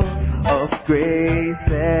full of grace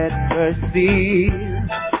and mercy.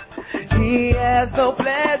 He has no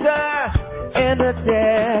pleasure in the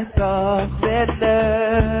death of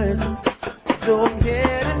sinners. So I'm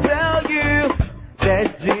here to tell you that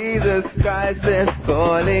Jesus Christ is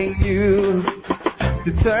calling you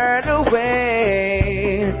to turn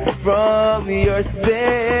away from your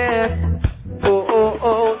sin. Oh, oh,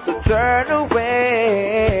 oh, to turn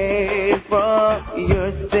away from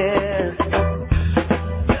your sin.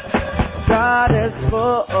 God is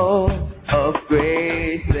full of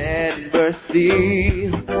grace and mercy,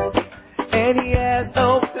 and He has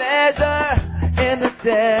no pleasure in the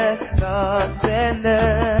death of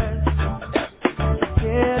sinners.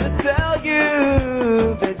 Here to tell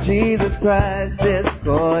you that Jesus Christ is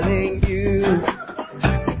calling you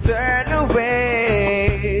to turn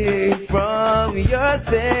away from your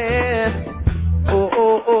sin. Oh,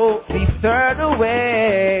 oh, oh, please turn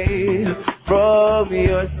away from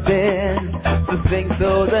your sin. So sing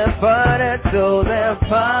souls and parted, souls and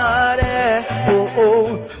parted. Oh,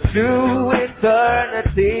 oh, to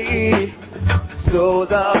eternity.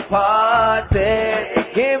 Souls are parted.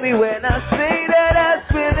 Hear me when I say that as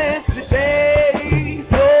we live today.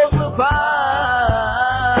 Souls are part.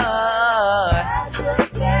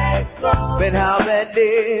 But how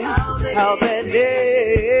many?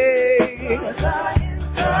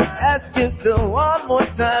 Ask yourself one more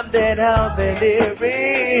time, then how many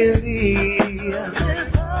really?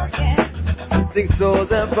 Sing souls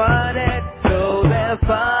and parted to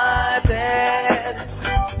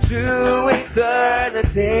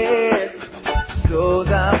eternity. Souls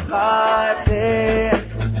are parted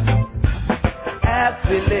as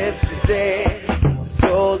we live today.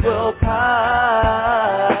 Souls will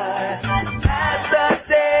part as the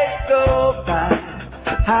days go by.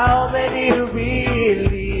 How many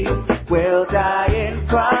really will die in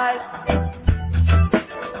Christ?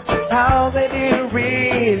 How many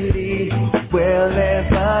really will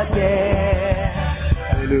live again?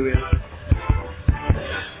 Hallelujah.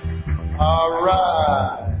 All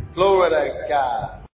right. Glory to God.